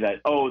can say that,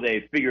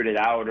 they figured it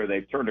out or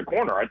they've turned a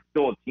corner. It's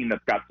still a team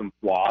that's got some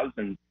flaws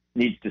and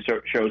needs to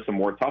show some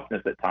more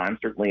toughness at times.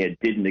 Certainly it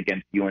didn't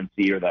against UNC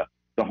or the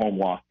home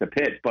loss to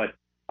Pitt. But,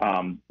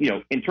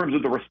 in terms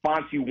of the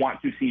response you want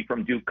to see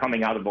from Duke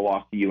coming out of the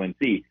loss to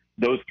UNC,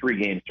 those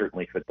 3 games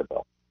certainly fit the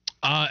bill.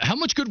 How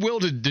much goodwill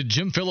did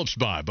Jim Phillips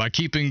buy by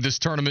keeping this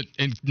tournament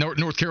in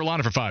North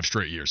Carolina for 5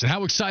 straight years? And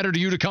how excited are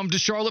you to come to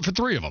Charlotte for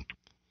 3 of them?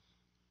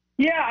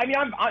 Yeah, I mean,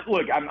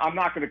 I'm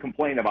not going to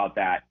complain about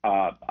that.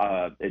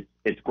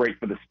 It's great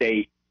for the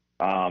state.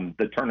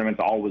 The tournament's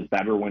always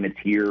better when it's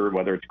here,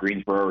 whether it's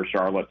Greensboro or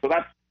Charlotte. So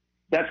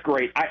that's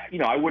great.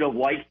 I would have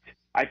liked.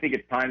 I think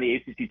it's time the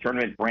ACC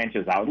tournament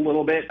branches out a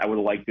little bit. I would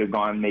have liked to have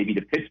gone maybe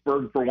to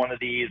Pittsburgh for one of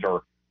these,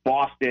 or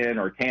Boston,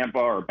 or Tampa,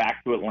 or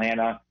back to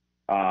Atlanta.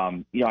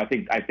 I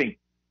think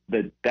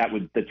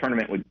the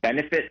tournament would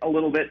benefit a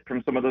little bit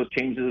from some of those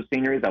changes of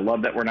sceneries. I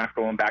love that we're not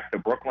going back to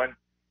Brooklyn.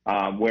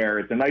 Where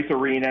it's a nice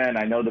arena, and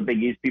I know the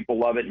Big East people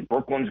love it, and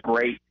Brooklyn's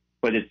great,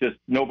 but it's just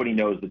nobody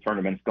knows the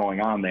tournament's going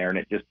on there, and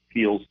it just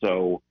feels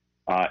so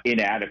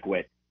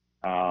inadequate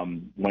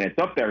when it's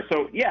up there.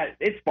 So, yeah,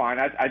 it's fine.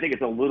 I think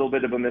it's a little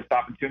bit of a missed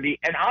opportunity,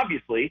 and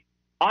obviously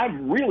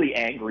I'm really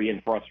angry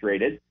and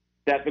frustrated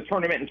that the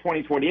tournament in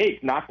 2028 is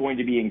not going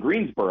to be in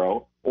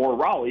Greensboro or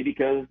Raleigh,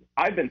 because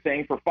I've been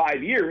saying for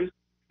 5 years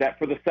that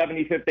for the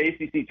 75th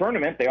ACC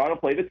tournament, they ought to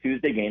play the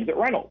Tuesday games at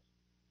Reynolds.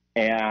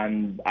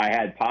 And I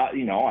had,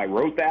 I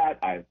wrote that.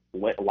 I've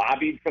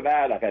lobbied for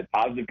that. I've had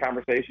positive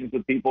conversations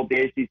with people at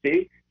the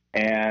ACC,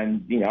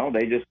 and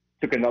they just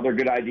took another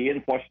good idea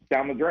and flushed it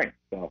down the drain.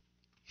 So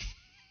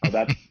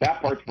that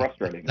part's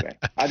frustrating to me.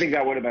 I think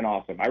that would have been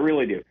awesome. I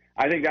really do.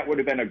 I think that would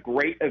have been a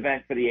great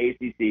event for the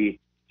ACC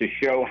to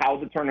show how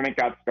the tournament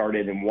got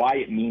started and why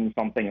it means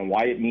something and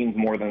why it means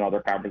more than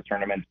other conference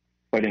tournaments.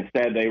 But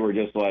instead, they were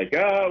just like,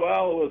 it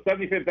was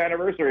 75th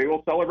anniversary.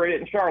 We'll celebrate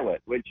it in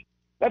Charlotte, which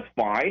that's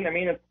fine. I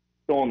mean, it's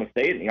still in the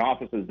state, and the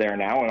office is there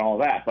now and all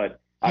that, but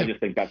I just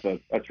think that's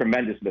a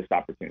tremendous missed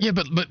opportunity. Yeah,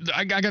 but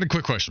I got a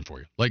quick question for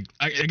you. Like,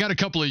 I got a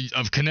couple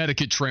of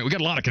Connecticut we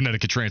got a lot of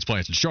Connecticut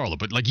transplants in Charlotte,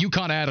 but like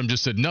UConn Adam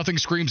just said, nothing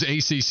screams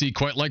ACC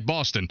quite like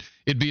Boston.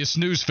 It'd be a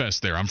snooze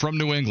fest there. I'm from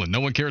New England. No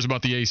one cares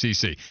about the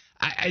ACC.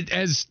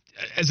 As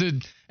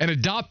an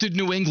adopted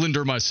New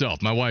Englander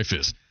myself, my wife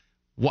is.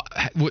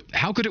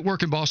 How could it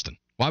work in Boston?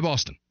 Why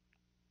Boston?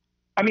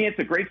 I mean, it's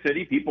a great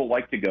city. People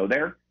like to go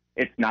there.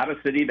 It's not a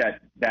city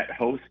that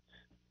hosts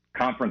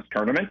conference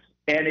tournaments.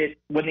 And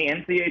when the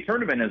NCAA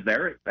tournament is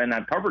there, and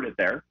I've covered it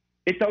there,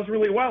 it does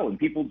really well, and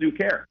people do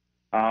care.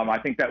 I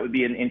think that would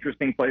be an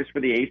interesting place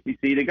for the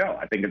ACC to go.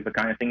 I think it's the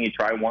kind of thing you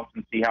try once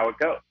and see how it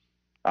goes.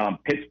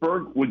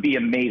 Pittsburgh would be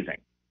amazing,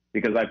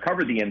 because I've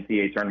covered the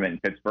NCAA tournament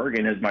in Pittsburgh,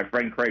 and as my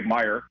friend Craig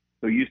Meyer,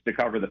 who used to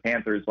cover the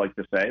Panthers, like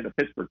to say, the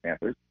Pittsburgh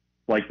Panthers,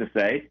 like to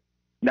say,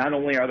 not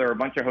only are there a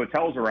bunch of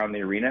hotels around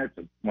the arena,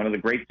 it's one of the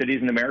great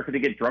cities in America to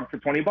get drunk for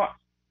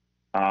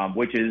 $20,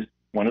 which is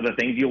one of the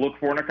things you look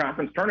for in a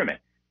conference tournament.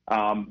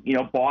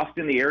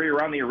 Boston, the area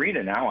around the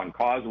arena now on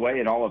Causeway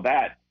and all of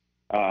that,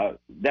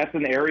 that's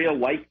an area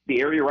like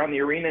the area around the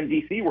arena in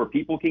D.C. where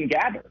people can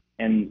gather.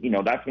 And,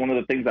 that's one of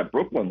the things that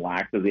Brooklyn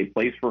lacks, is a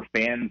place for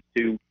fans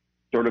to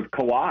sort of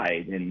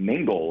collide and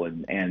mingle.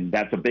 And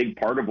that's a big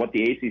part of what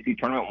the ACC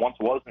tournament once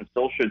was and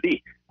still should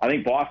be. I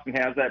think Boston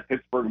has that.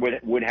 Pittsburgh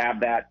would have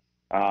that.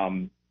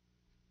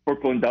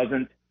 Brooklyn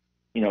doesn't.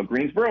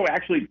 Greensboro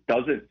actually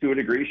does it to a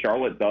degree.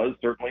 Charlotte does,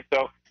 certainly.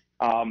 So,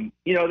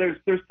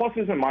 there's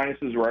pluses and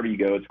minuses wherever you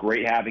go. It's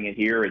great having it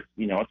here. It's,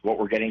 it's what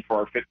we're getting for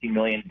our $50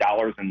 million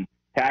in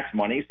tax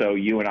money. So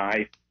you and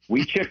I,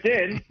 we chipped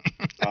in,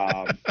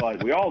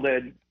 but we all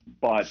did.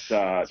 But,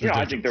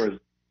 I think there was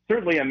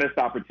certainly a missed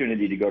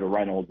opportunity to go to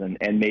Reynolds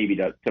and maybe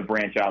to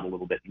branch out a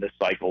little bit in this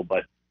cycle.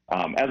 But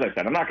as I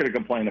said, I'm not going to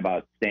complain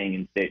about staying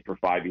in state for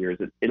 5 years.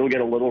 It'll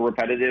get a little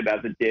repetitive,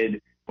 as it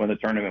did when the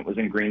tournament was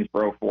in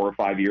Greensboro 4 or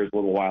 5 years, a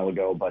little while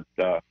ago, but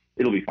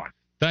it'll be fine.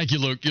 Thank you,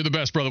 Luke. You're the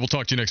best, brother. We'll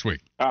talk to you next week.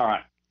 All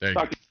right. There you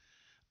go.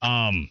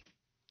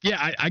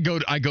 Yeah, I go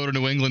to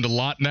New England a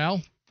lot now.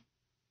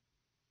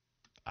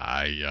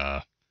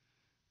 I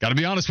got to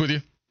be honest with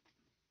you.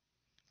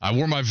 I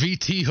wore my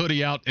VT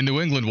hoodie out in New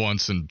England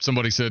once, and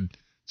somebody said,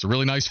 it's a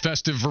really nice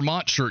festive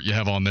Vermont shirt you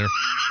have on there.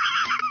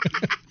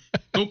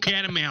 Go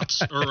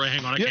Catamounts. Or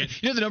hang on, I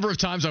can't. You know the number of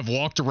times I've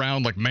walked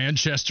around like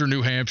Manchester,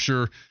 New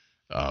Hampshire,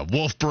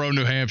 Wolfboro,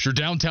 New Hampshire,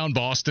 downtown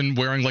Boston,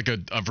 wearing like a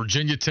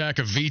Virginia Tech,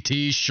 a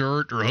VT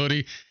shirt or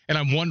hoodie, and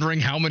I'm wondering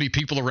how many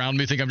people around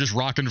me think I'm just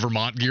rocking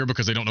Vermont gear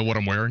because they don't know what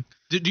I'm wearing.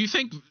 Do you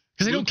think...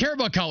 Because they don't care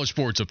about college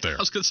sports up there. I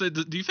was going to say,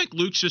 do you think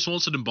Luke just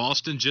wants it in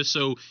Boston just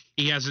so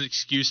he has an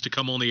excuse to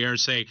come on the air and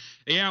say,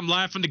 yeah, I'm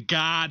laughing to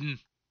God? And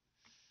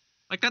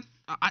like that,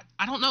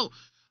 I don't know.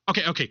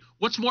 Okay.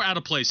 What's more out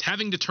of place,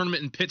 having the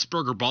tournament in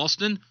Pittsburgh or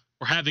Boston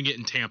or having it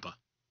in Tampa?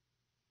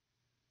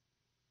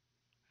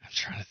 I'm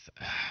trying to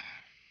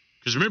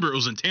because remember, it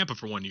was in Tampa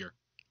for 1 year.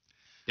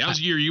 That was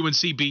the year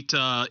UNC beat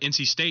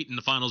NC State in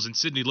the finals, and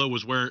Sidney Lowe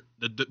was wearing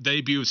the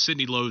debut of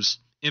Sidney Lowe's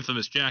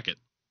infamous jacket.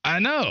 I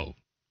know.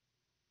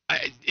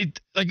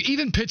 Like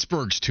even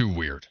Pittsburgh's too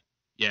weird.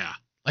 Yeah.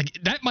 Like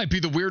that might be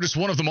the weirdest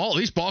one of them all. At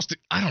least Boston.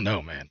 I don't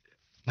know, man.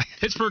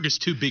 Pittsburgh is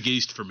too Big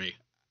East for me.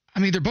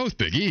 I mean, they're both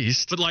Big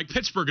East. But like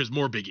Pittsburgh is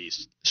more Big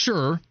East.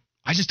 Sure.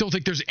 I just don't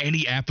think there's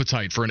any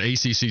appetite for an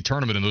ACC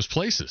tournament in those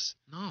places.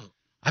 No.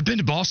 I've been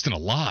to Boston a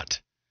lot.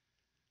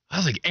 I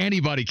don't think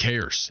anybody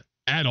cares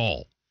at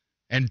all.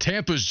 And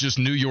Tampa's just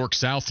New York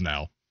South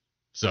now.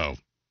 So,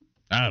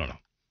 I don't know.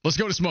 Let's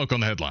go to Smoke on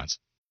the headlines.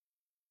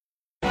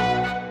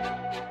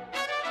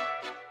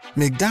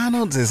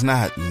 McDonald's is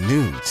not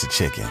new to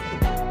chicken.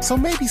 So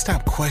maybe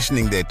stop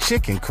questioning their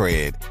chicken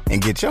cred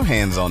and get your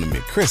hands on the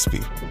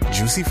McCrispy.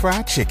 Juicy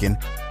fried chicken,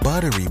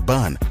 buttery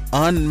bun,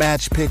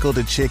 unmatched pickle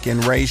to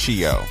chicken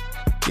ratio.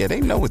 Yeah,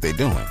 they know what they're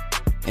doing.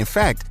 In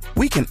fact,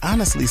 we can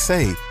honestly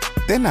say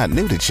they're not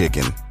new to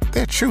chicken.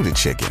 They're true to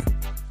chicken.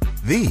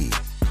 The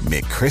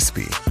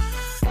McCrispy.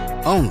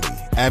 Only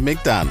at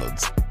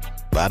McDonald's.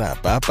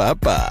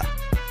 Ba-da-ba-ba-ba.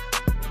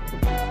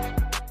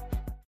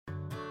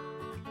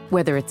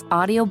 Whether it's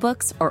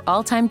audiobooks or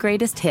all-time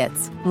greatest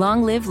hits,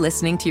 long live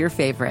listening to your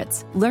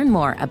favorites. Learn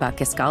more about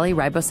Kisqali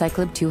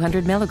Ribociclib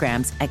 200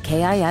 milligrams at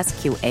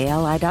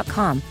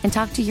KISQALI.com and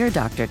talk to your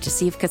doctor to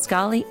see if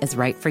Kisqali is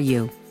right for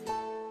you.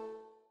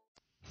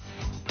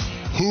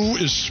 Who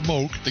is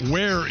smoke?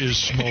 Where is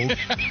smoke?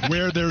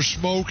 Where there's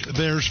smoke,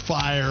 there's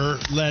fire.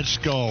 Let's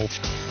go.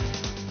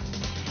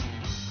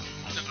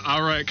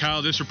 All right,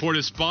 Kyle, this report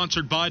is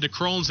sponsored by the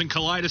Crohn's and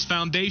Colitis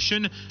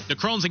Foundation. The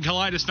Crohn's and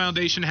Colitis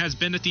Foundation has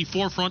been at the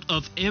forefront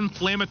of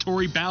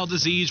inflammatory bowel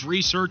disease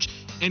research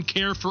and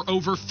care for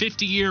over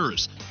 50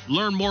 years.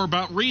 Learn more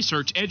about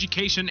research,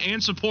 education,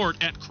 and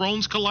support at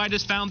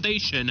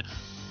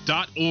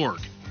Crohn'sColitisFoundation.org.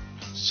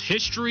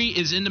 History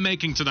is in the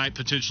making tonight,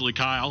 potentially,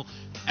 Kyle,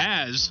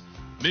 as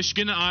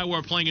Michigan and Iowa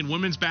are playing in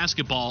women's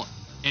basketball,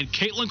 and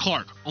Caitlin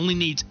Clark only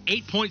needs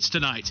 8 points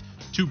tonight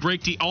to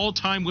break the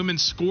all-time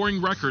women's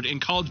scoring record in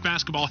college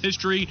basketball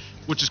history,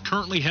 which is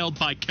currently held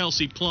by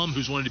Kelsey Plum,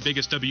 who's one of the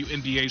biggest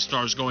WNBA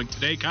stars going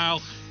today,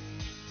 Kyle.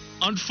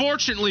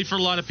 Unfortunately for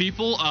a lot of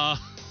people,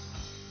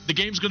 the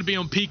game's going to be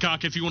on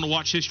Peacock if you want to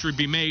watch history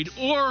be made,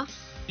 or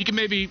you can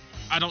maybe,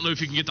 I don't know if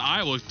you can get to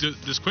Iowa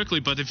this quickly,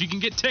 but if you can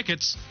get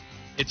tickets,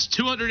 it's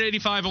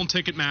 $285 on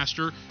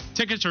Ticketmaster.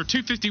 Tickets are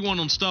 $251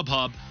 on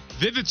StubHub.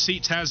 Vivid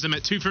Seats has them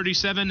at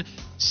 $237.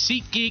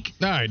 SeatGeek.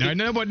 All right,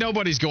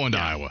 nobody's going to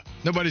Iowa.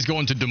 Nobody's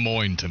going to Des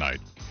Moines tonight.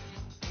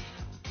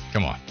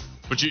 Come on.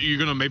 But you're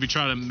going to maybe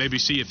try to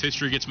see if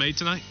history gets made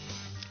tonight?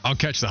 I'll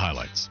catch the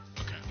highlights.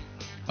 Okay.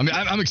 I mean,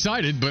 I'm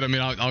excited, but I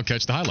mean, I'll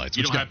catch the highlights.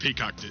 You don't have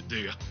Peacock, do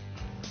you?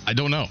 I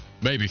don't know.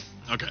 Maybe.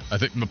 Okay. I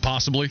think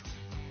possibly.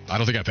 I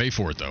don't think I pay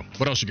for it, though.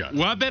 What else you got?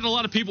 Well, I bet a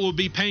lot of people will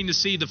be paying to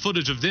see the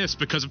footage of this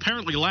because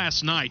apparently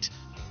last night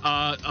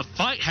a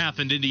fight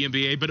happened in the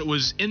NBA, but it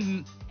was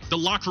in the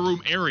locker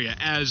room area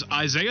as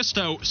Isaiah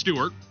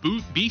Stewart,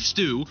 Beef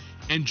Stew,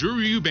 and Drew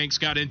Eubanks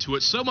got into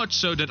it, so much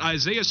so that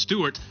Isaiah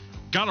Stewart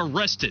got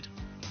arrested.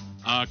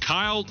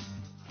 Kyle...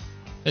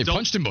 They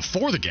punched him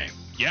before the game.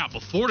 Yeah,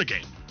 before the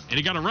game, and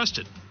he got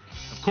arrested.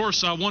 Of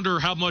course, I wonder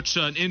how much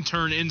an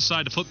intern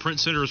inside the Footprint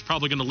Center is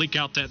probably going to leak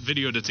out that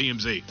video to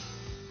TMZ.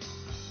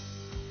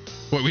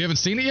 Wait, we haven't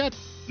seen it yet?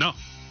 No.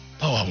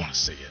 Oh, I want to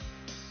see it.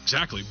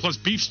 Exactly. Plus,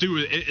 Beef Stew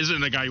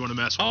isn't a guy you want to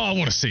mess with. Oh, I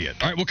want to see it.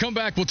 All right, we'll come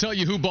back. We'll tell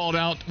you who balled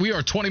out. We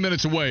are 20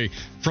 minutes away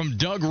from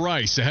Doug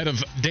Rice ahead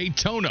of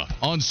Daytona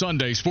on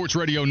Sunday. Sports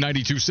Radio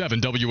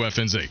 92.7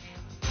 WFNZ.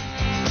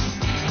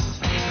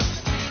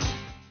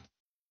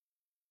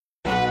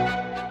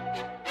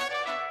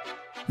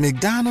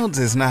 McDonald's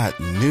is not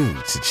new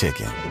to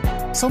chicken.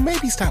 So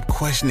maybe stop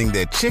questioning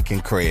their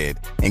chicken cred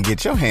and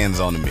get your hands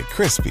on the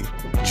McCrispy.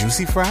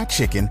 Juicy fried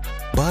chicken,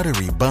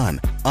 buttery bun,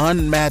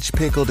 unmatched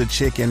pickle to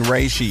chicken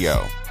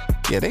ratio.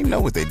 Yeah, they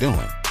know what they're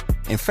doing.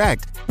 In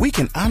fact, we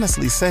can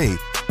honestly say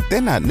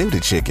they're not new to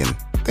chicken.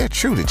 They're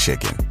true to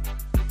chicken.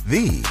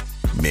 The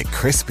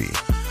McCrispy.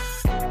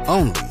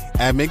 Only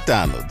at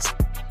McDonald's.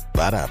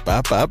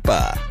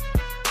 Ba-da-ba-ba-ba.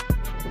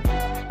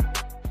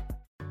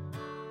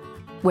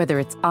 Whether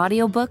it's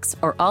audiobooks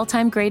or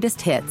all-time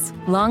greatest hits,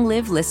 long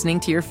live listening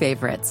to your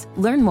favorites.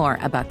 Learn more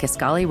about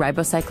Kisqali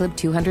Ribociclib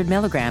 200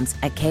 milligrams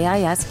at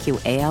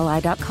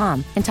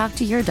KISQALI.com and talk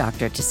to your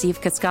doctor to see if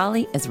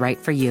Kisqali is right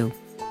for you.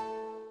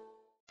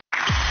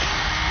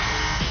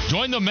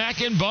 Join the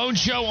Mac and Bone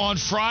Show on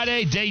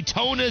Friday.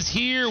 Daytona's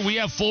here. We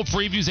have full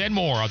previews and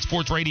more on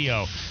Sports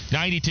Radio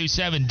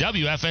 92.7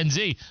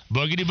 WFNZ.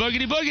 Boogity,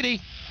 boogity,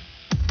 boogity.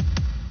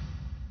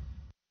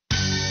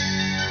 22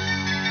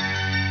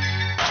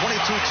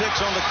 ticks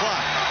on the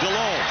clock.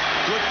 DeLone,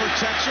 good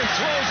protection,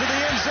 throws in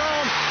the end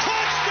zone.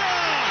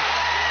 Touchdown!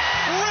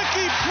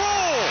 Ricky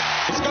Prohl!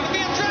 It's going to be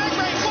a drag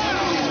race.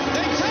 Wow!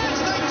 They touch!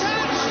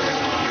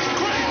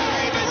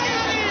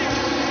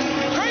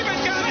 Craven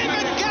got him!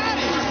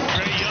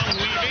 Trey Young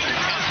weaving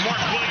as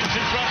Mark Williams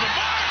in front of the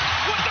box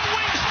with the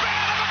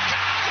wingspan of a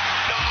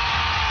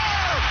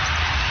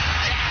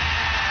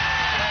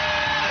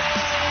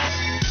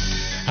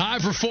High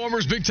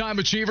performers, big-time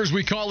achievers,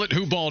 we call it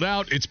Who Balled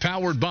Out. It's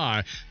powered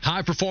by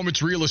High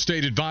Performance Real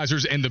Estate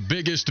Advisors and the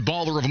biggest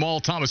baller of them all,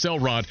 Thomas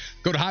Elrod.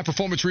 Go to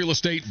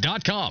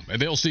highperformancerealestate.com,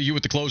 and they'll see you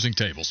at the closing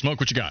table. Smoke,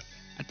 what you got?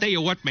 I tell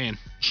you what, man.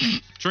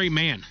 Trey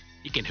Mann,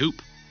 he can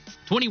hoop.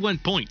 21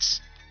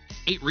 points,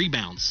 8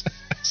 rebounds,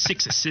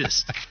 6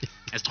 assists.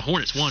 As the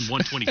Hornets won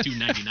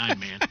 122-99,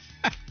 man.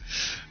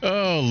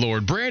 Oh,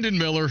 Lord. Brandon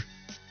Miller,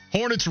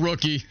 Hornets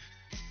rookie.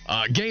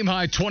 Game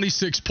high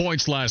 26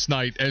 points last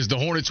night as the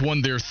Hornets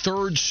won their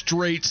third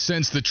straight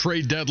since the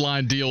trade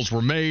deadline deals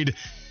were made.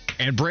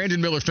 And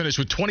Brandon Miller finished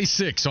with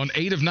 26 on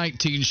 8 of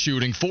 19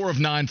 shooting, 4 of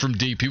 9 from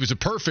deep. He was a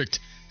perfect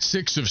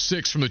 6 of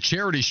 6 from the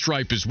charity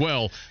stripe as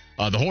well.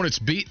 The Hornets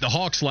beat the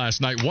Hawks last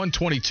night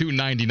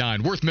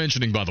 122-99. Worth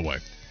mentioning, by the way.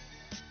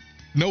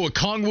 No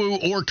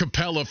Okongwu or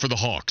Capella for the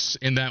Hawks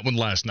in that one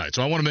last night.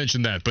 So I want to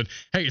mention that. But,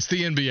 hey, it's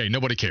the NBA.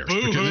 Nobody cares.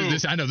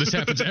 I know this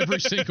happens every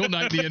single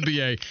night in the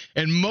NBA.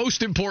 And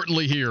most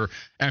importantly here,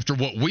 after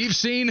what we've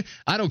seen,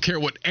 I don't care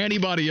what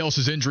anybody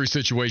else's injury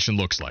situation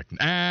looks like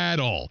at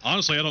all.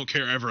 Honestly, I don't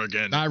care ever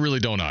again. I really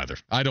don't either.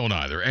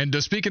 And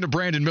speaking of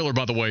Brandon Miller,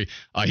 by the way,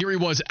 here he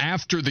was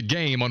after the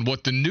game on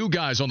what the new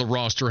guys on the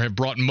roster have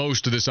brought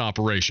most to this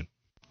operation.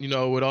 You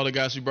know, with all the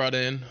guys we brought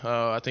in,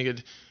 I think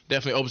it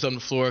definitely opens up the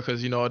floor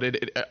because, you know,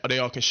 they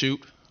all can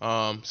shoot.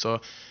 So I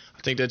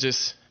think that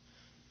just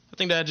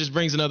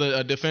brings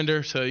another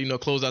defender to, you know,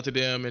 close out to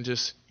them and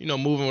just, you know,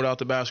 moving without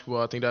the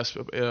basketball. I think that's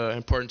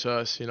important to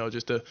us, you know,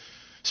 just to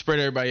spread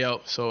everybody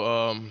out.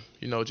 So,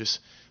 you know, just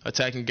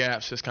attacking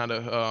gaps is kind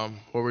of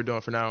what we're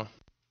doing for now.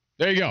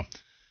 There you go.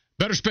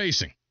 Better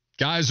spacing.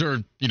 Guys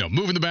are, you know,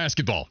 moving the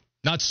basketball,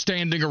 not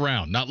standing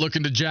around, not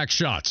looking to jack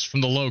shots from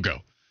the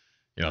logo.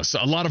 You know, so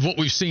a lot of what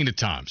we've seen at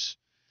times.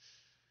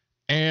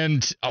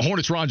 And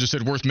Hornets Ron just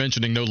said worth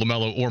mentioning no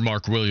LaMelo or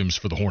Mark Williams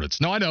for the Hornets.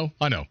 No, I know.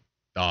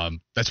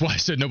 That's why I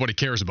said nobody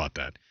cares about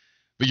that.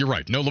 But you're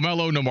right. No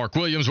LaMelo, no Mark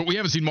Williams. But we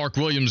haven't seen Mark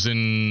Williams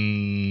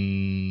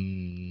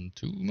in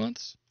 2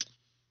 months?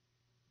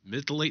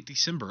 Mid to late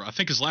December. I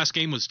think his last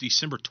game was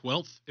December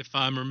 12th, if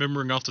I'm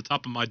remembering off the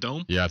top of my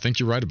dome. Yeah, I think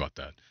you're right about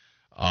that.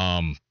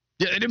 Yeah,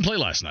 they didn't play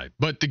last night.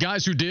 But the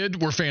guys who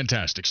did were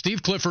fantastic.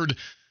 Steve Clifford,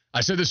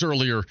 I said this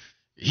earlier,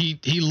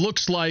 he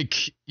looks like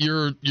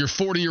your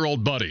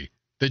 40-year-old buddy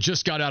that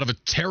just got out of a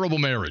terrible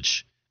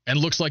marriage and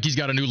looks like he's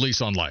got a new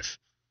lease on life.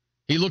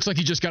 He looks like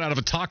he just got out of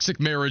a toxic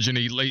marriage and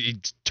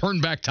he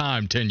turned back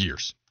time 10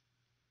 years.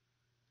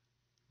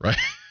 Right?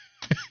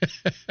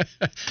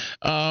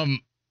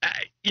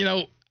 You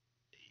know,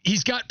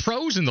 he's got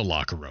pros in the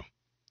locker room.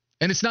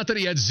 And it's not that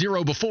he had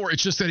zero before.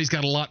 It's just that he's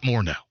got a lot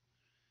more now.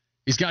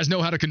 These guys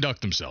know how to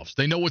conduct themselves.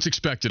 They know what's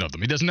expected of them.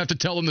 He doesn't have to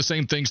tell them the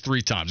same things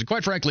 3 times. And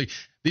quite frankly,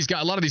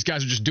 a lot of these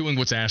guys are just doing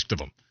what's asked of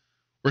them,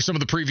 where some of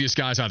the previous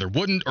guys either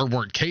wouldn't or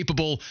weren't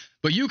capable.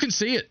 But you can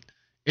see it.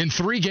 In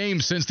 3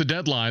 games since the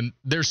deadline,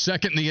 they're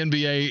second in the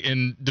NBA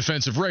in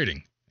defensive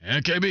rating.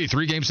 KB,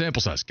 3-game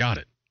sample size. Got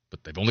it.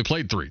 But they've only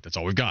played 3. That's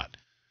all we've got.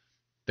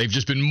 They've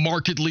just been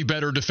markedly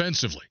better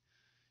defensively.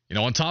 You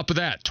know, on top of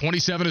that,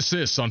 27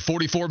 assists on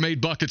 44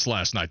 made buckets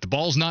last night. The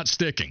ball's not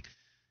sticking.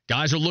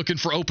 Guys are looking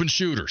for open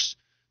shooters.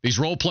 These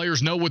role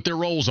players know what their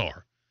roles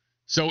are.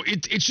 So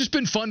it's just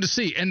been fun to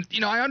see. And, you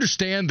know, I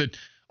understand that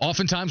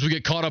oftentimes we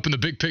get caught up in the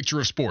big picture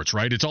of sports,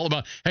 right? It's all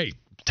about, hey,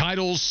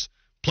 titles,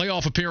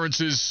 playoff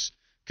appearances,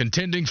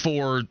 contending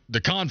for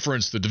the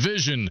conference, the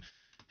division,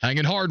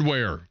 hanging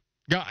hardware.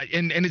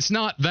 And it's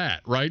not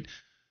that, right?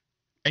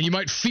 And you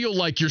might feel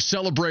like you're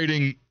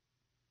celebrating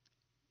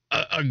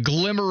a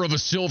glimmer of a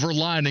silver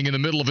lining in the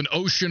middle of an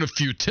ocean of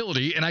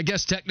futility. And I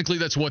guess technically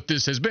that's what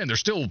this has been. They're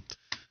still,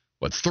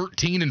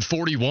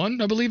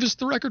 13-41, I believe is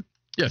the record?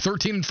 Yeah,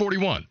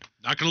 13-41.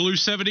 Not going to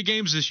lose 70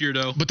 games this year,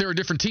 though. But they're a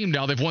different team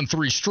now. They've won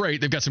 3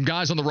 straight. They've got some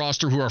guys on the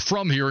roster who are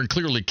from here and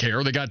clearly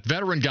care. They got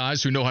veteran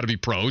guys who know how to be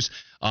pros.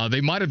 They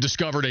might have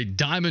discovered a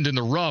diamond in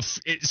the rough,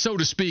 so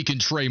to speak, in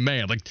Trey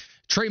Mann. Like,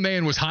 Trey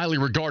Mann was highly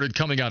regarded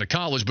coming out of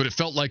college, but it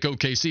felt like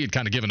OKC had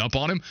kind of given up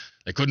on him.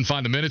 They couldn't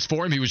find the minutes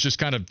for him. He was just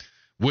kind of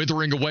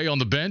withering away on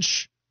the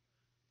bench.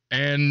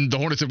 And the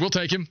Hornets said, we'll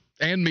take him,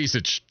 and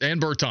Micic, and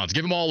Bertans.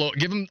 Give them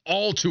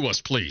all to us,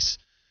 please.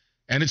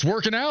 And it's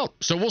working out.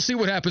 So we'll see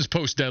what happens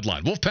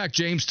post-deadline. Wolfpack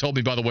James told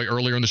me, by the way,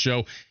 earlier in the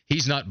show,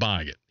 he's not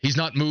buying it. He's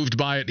not moved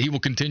by it. He will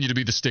continue to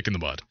be the stick in the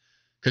mud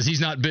because he's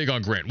not big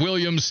on Grant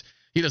Williams.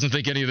 He doesn't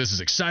think any of this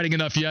is exciting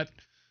enough yet.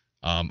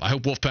 I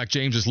hope Wolfpack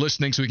James is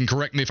listening so he can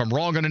correct me if I'm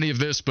wrong on any of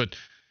this, but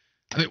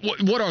I mean,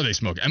 what are they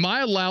smoking? Am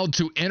I allowed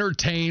to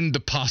entertain the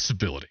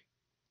possibility?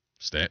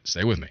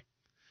 Stay with me.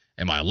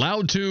 Am I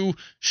allowed to?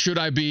 Should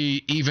I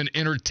be even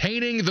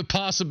entertaining the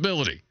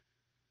possibility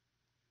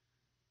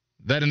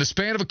that in the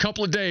span of a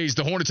couple of days,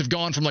 the Hornets have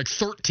gone from like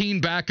 13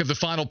 back of the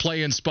final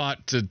play-in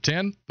spot to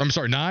 10? I'm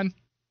sorry, 9?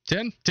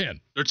 10? 10.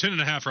 They're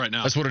 10.5 right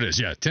now. That's what it is,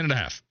 yeah,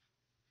 10.5.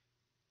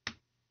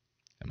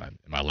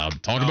 Am I allowed to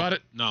talk about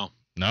it? No.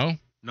 No?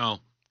 No.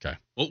 Okay.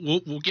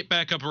 We'll get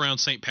back up around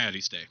St.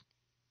 Patty's Day.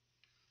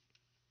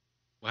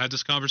 We'll have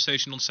this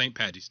conversation on St.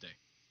 Patty's Day.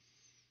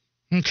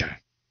 Okay.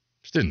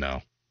 Just didn't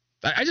know.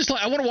 I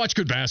want to watch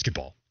good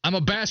basketball. I'm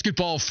a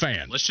basketball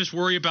fan. Let's just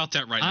worry about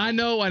that right now. I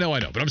know.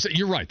 But I'm saying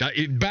you're right.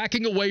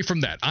 Backing away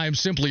from that, I am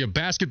simply a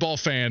basketball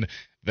fan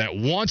that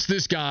wants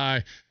this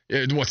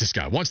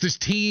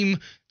team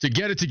to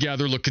get it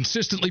together, look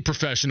consistently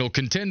professional,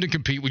 contend and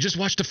compete. We just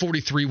watched a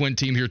 43-win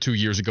team here 2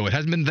 years ago. It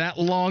hasn't been that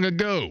long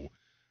ago,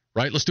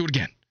 right? Let's do it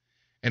again.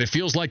 And it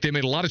feels like they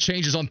made a lot of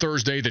changes on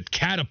Thursday that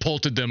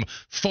catapulted them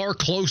far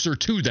closer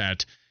to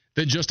that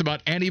than just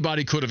about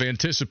anybody could have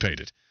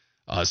anticipated.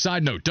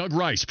 Side note, Doug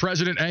Rice,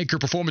 President, Anchor,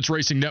 Performance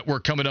Racing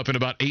Network, coming up in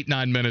about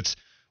 8-9 minutes.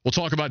 We'll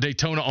talk about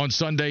Daytona on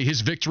Sunday,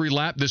 his victory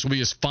lap. This will be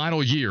his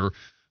final year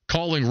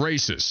calling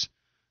races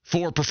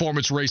for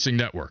Performance Racing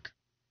Network.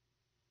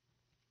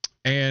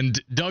 And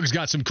Doug's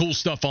got some cool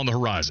stuff on the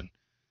horizon.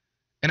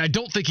 And I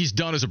don't think he's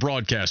done as a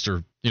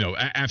broadcaster,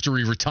 after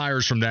he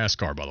retires from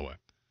NASCAR, by the way.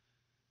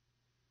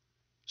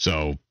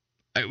 So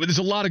there's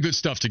a lot of good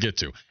stuff to get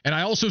to. And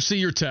I also see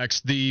your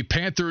text. The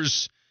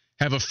Panthers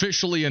have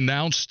officially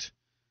announced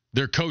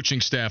their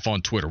coaching staff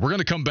on Twitter. We're going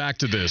to come back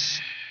to this.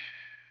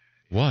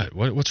 What?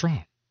 What's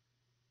wrong?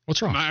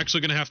 What's wrong? I'm actually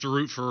going to have to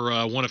root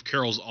for one of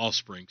Carroll's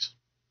offsprings.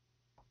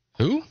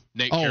 Who?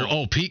 Nate Carroll.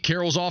 Oh, Pete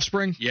Carroll's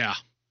offspring? Yeah.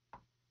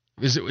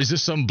 Is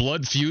this some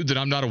blood feud that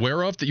I'm not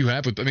aware of that you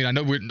have with? I mean, I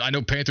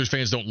know Panthers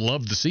fans don't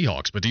love the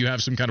Seahawks, but do you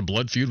have some kind of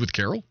blood feud with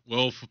Carroll?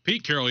 Well, for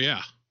Pete Carroll,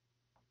 yeah.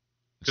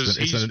 Because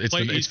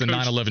it's the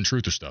 9/11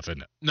 truther stuff,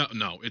 isn't it?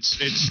 No, it's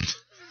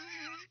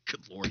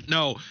good Lord.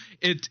 No,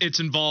 it's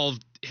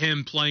involved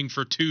him playing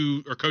for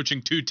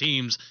coaching two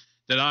teams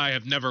that I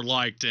have never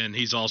liked, and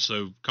he's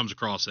also comes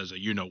across as a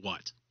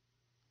you-know-what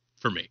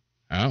for me.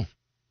 Oh.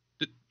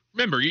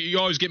 Remember, you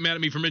always get mad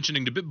at me for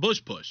mentioning the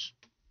Bush push.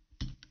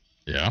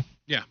 Yeah?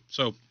 Yeah,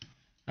 so.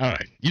 All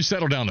right, you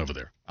settle down over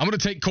there. I'm going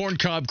to take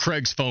Corncob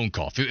Craig's phone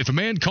call. If a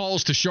man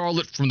calls to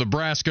Charlotte from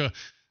Nebraska,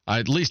 I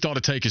at least ought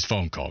to take his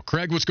phone call.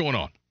 Craig, what's going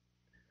on?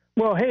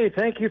 Well, hey,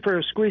 thank you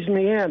for squeezing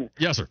me in.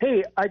 Yes, sir.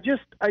 Hey, I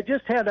just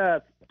had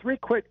three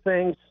quick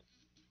things,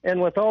 and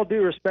with all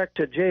due respect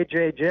to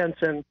J.J.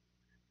 Jensen,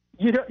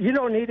 you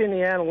don't need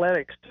any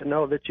analytics to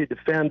know that you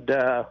defend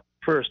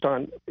first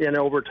in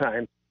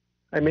overtime.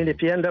 I mean,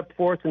 if you end up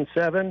 4th and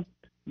 7,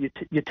 you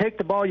take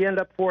the ball, you end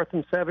up 4th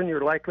and 7,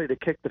 you're likely to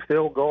kick the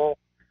field goal.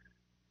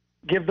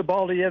 Give the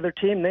ball to the other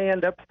team, they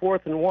end up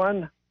 4th and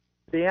 1.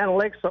 The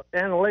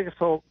analytics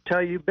will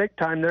tell you big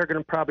time they're going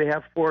to probably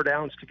have 4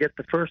 downs to get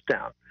the first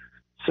down.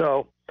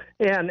 So,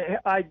 and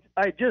I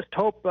just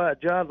hope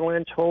John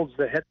Lynch holds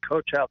the head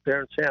coach out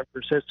there in San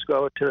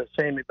Francisco to the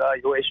same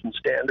evaluation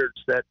standards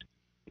that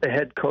the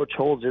head coach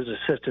holds his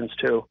assistants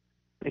to,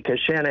 because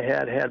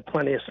Shanahan had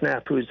plenty of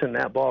snafus in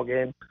that ball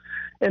game.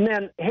 And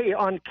then, hey,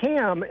 on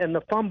Cam and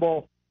the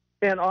fumble,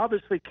 and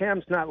obviously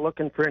Cam's not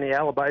looking for any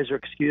alibis or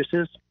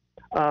excuses.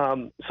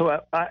 But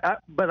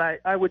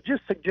I would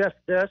just suggest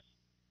this.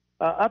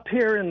 Up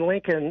here in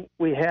Lincoln,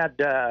 we had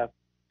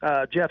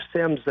Jeff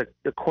Sims,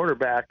 the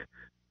quarterback,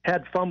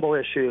 had fumble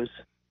issues,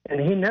 and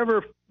he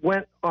never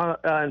went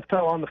and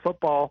fell on the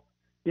football,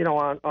 in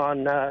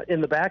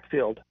the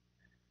backfield.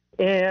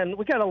 And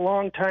we got a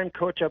long-time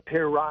coach up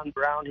here, Ron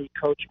Brown. He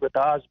coached with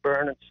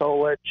Osborne and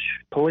Solich,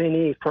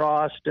 Pelini,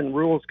 Frost, and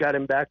Rules got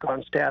him back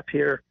on staff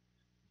here.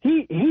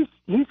 He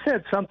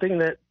said something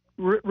that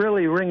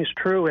really rings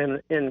true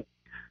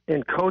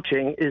in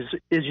coaching is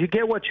you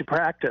get what you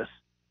practice.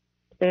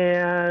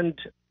 And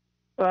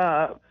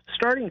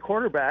starting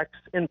quarterbacks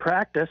in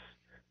practice,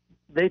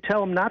 they tell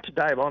them not to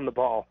dive on the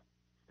ball,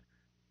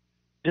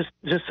 just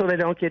so they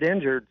don't get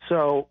injured.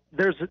 So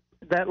there's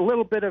that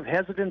little bit of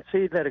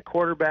hesitancy that a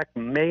quarterback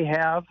may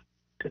have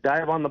to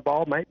dive on the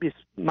ball might be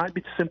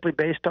simply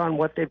based on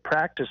what they've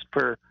practiced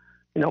for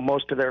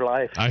most of their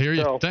life. I hear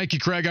you. So, thank you,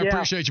 Craig. I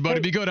appreciate you, buddy.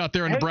 Be good out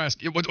there in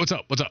Nebraska. What's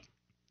up?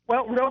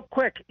 Well, real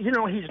quick,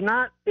 he's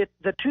not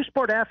the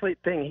two-sport athlete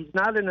thing. He's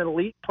not an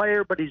elite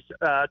player, but he's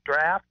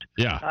draft.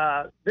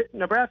 Yeah.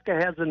 Nebraska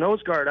has a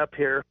nose guard up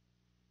here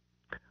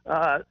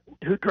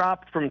who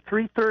dropped from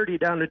 330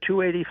 down to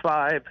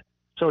 285,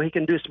 so he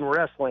can do some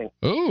wrestling.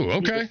 Oh,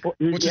 okay.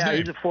 What's his name?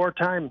 He's a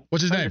 4-time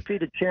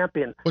undefeated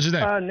champion. What's his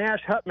name?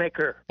 Nash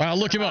Hutmaker. I'll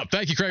look him up.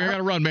 Thank you, Craig. I got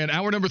to run, man.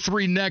 Hour number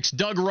 3 next.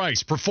 Doug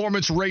Rice,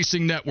 Performance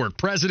Racing Network,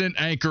 president,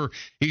 anchor.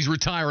 He's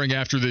retiring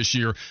after this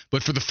year,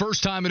 but for the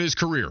first time in his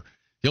career,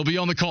 he'll be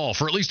on the call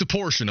for at least a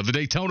portion of the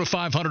Daytona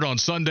 500 on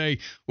Sunday.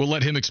 We'll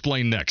let him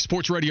explain next.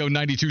 Sports Radio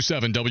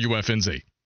 92.7 WFNZ.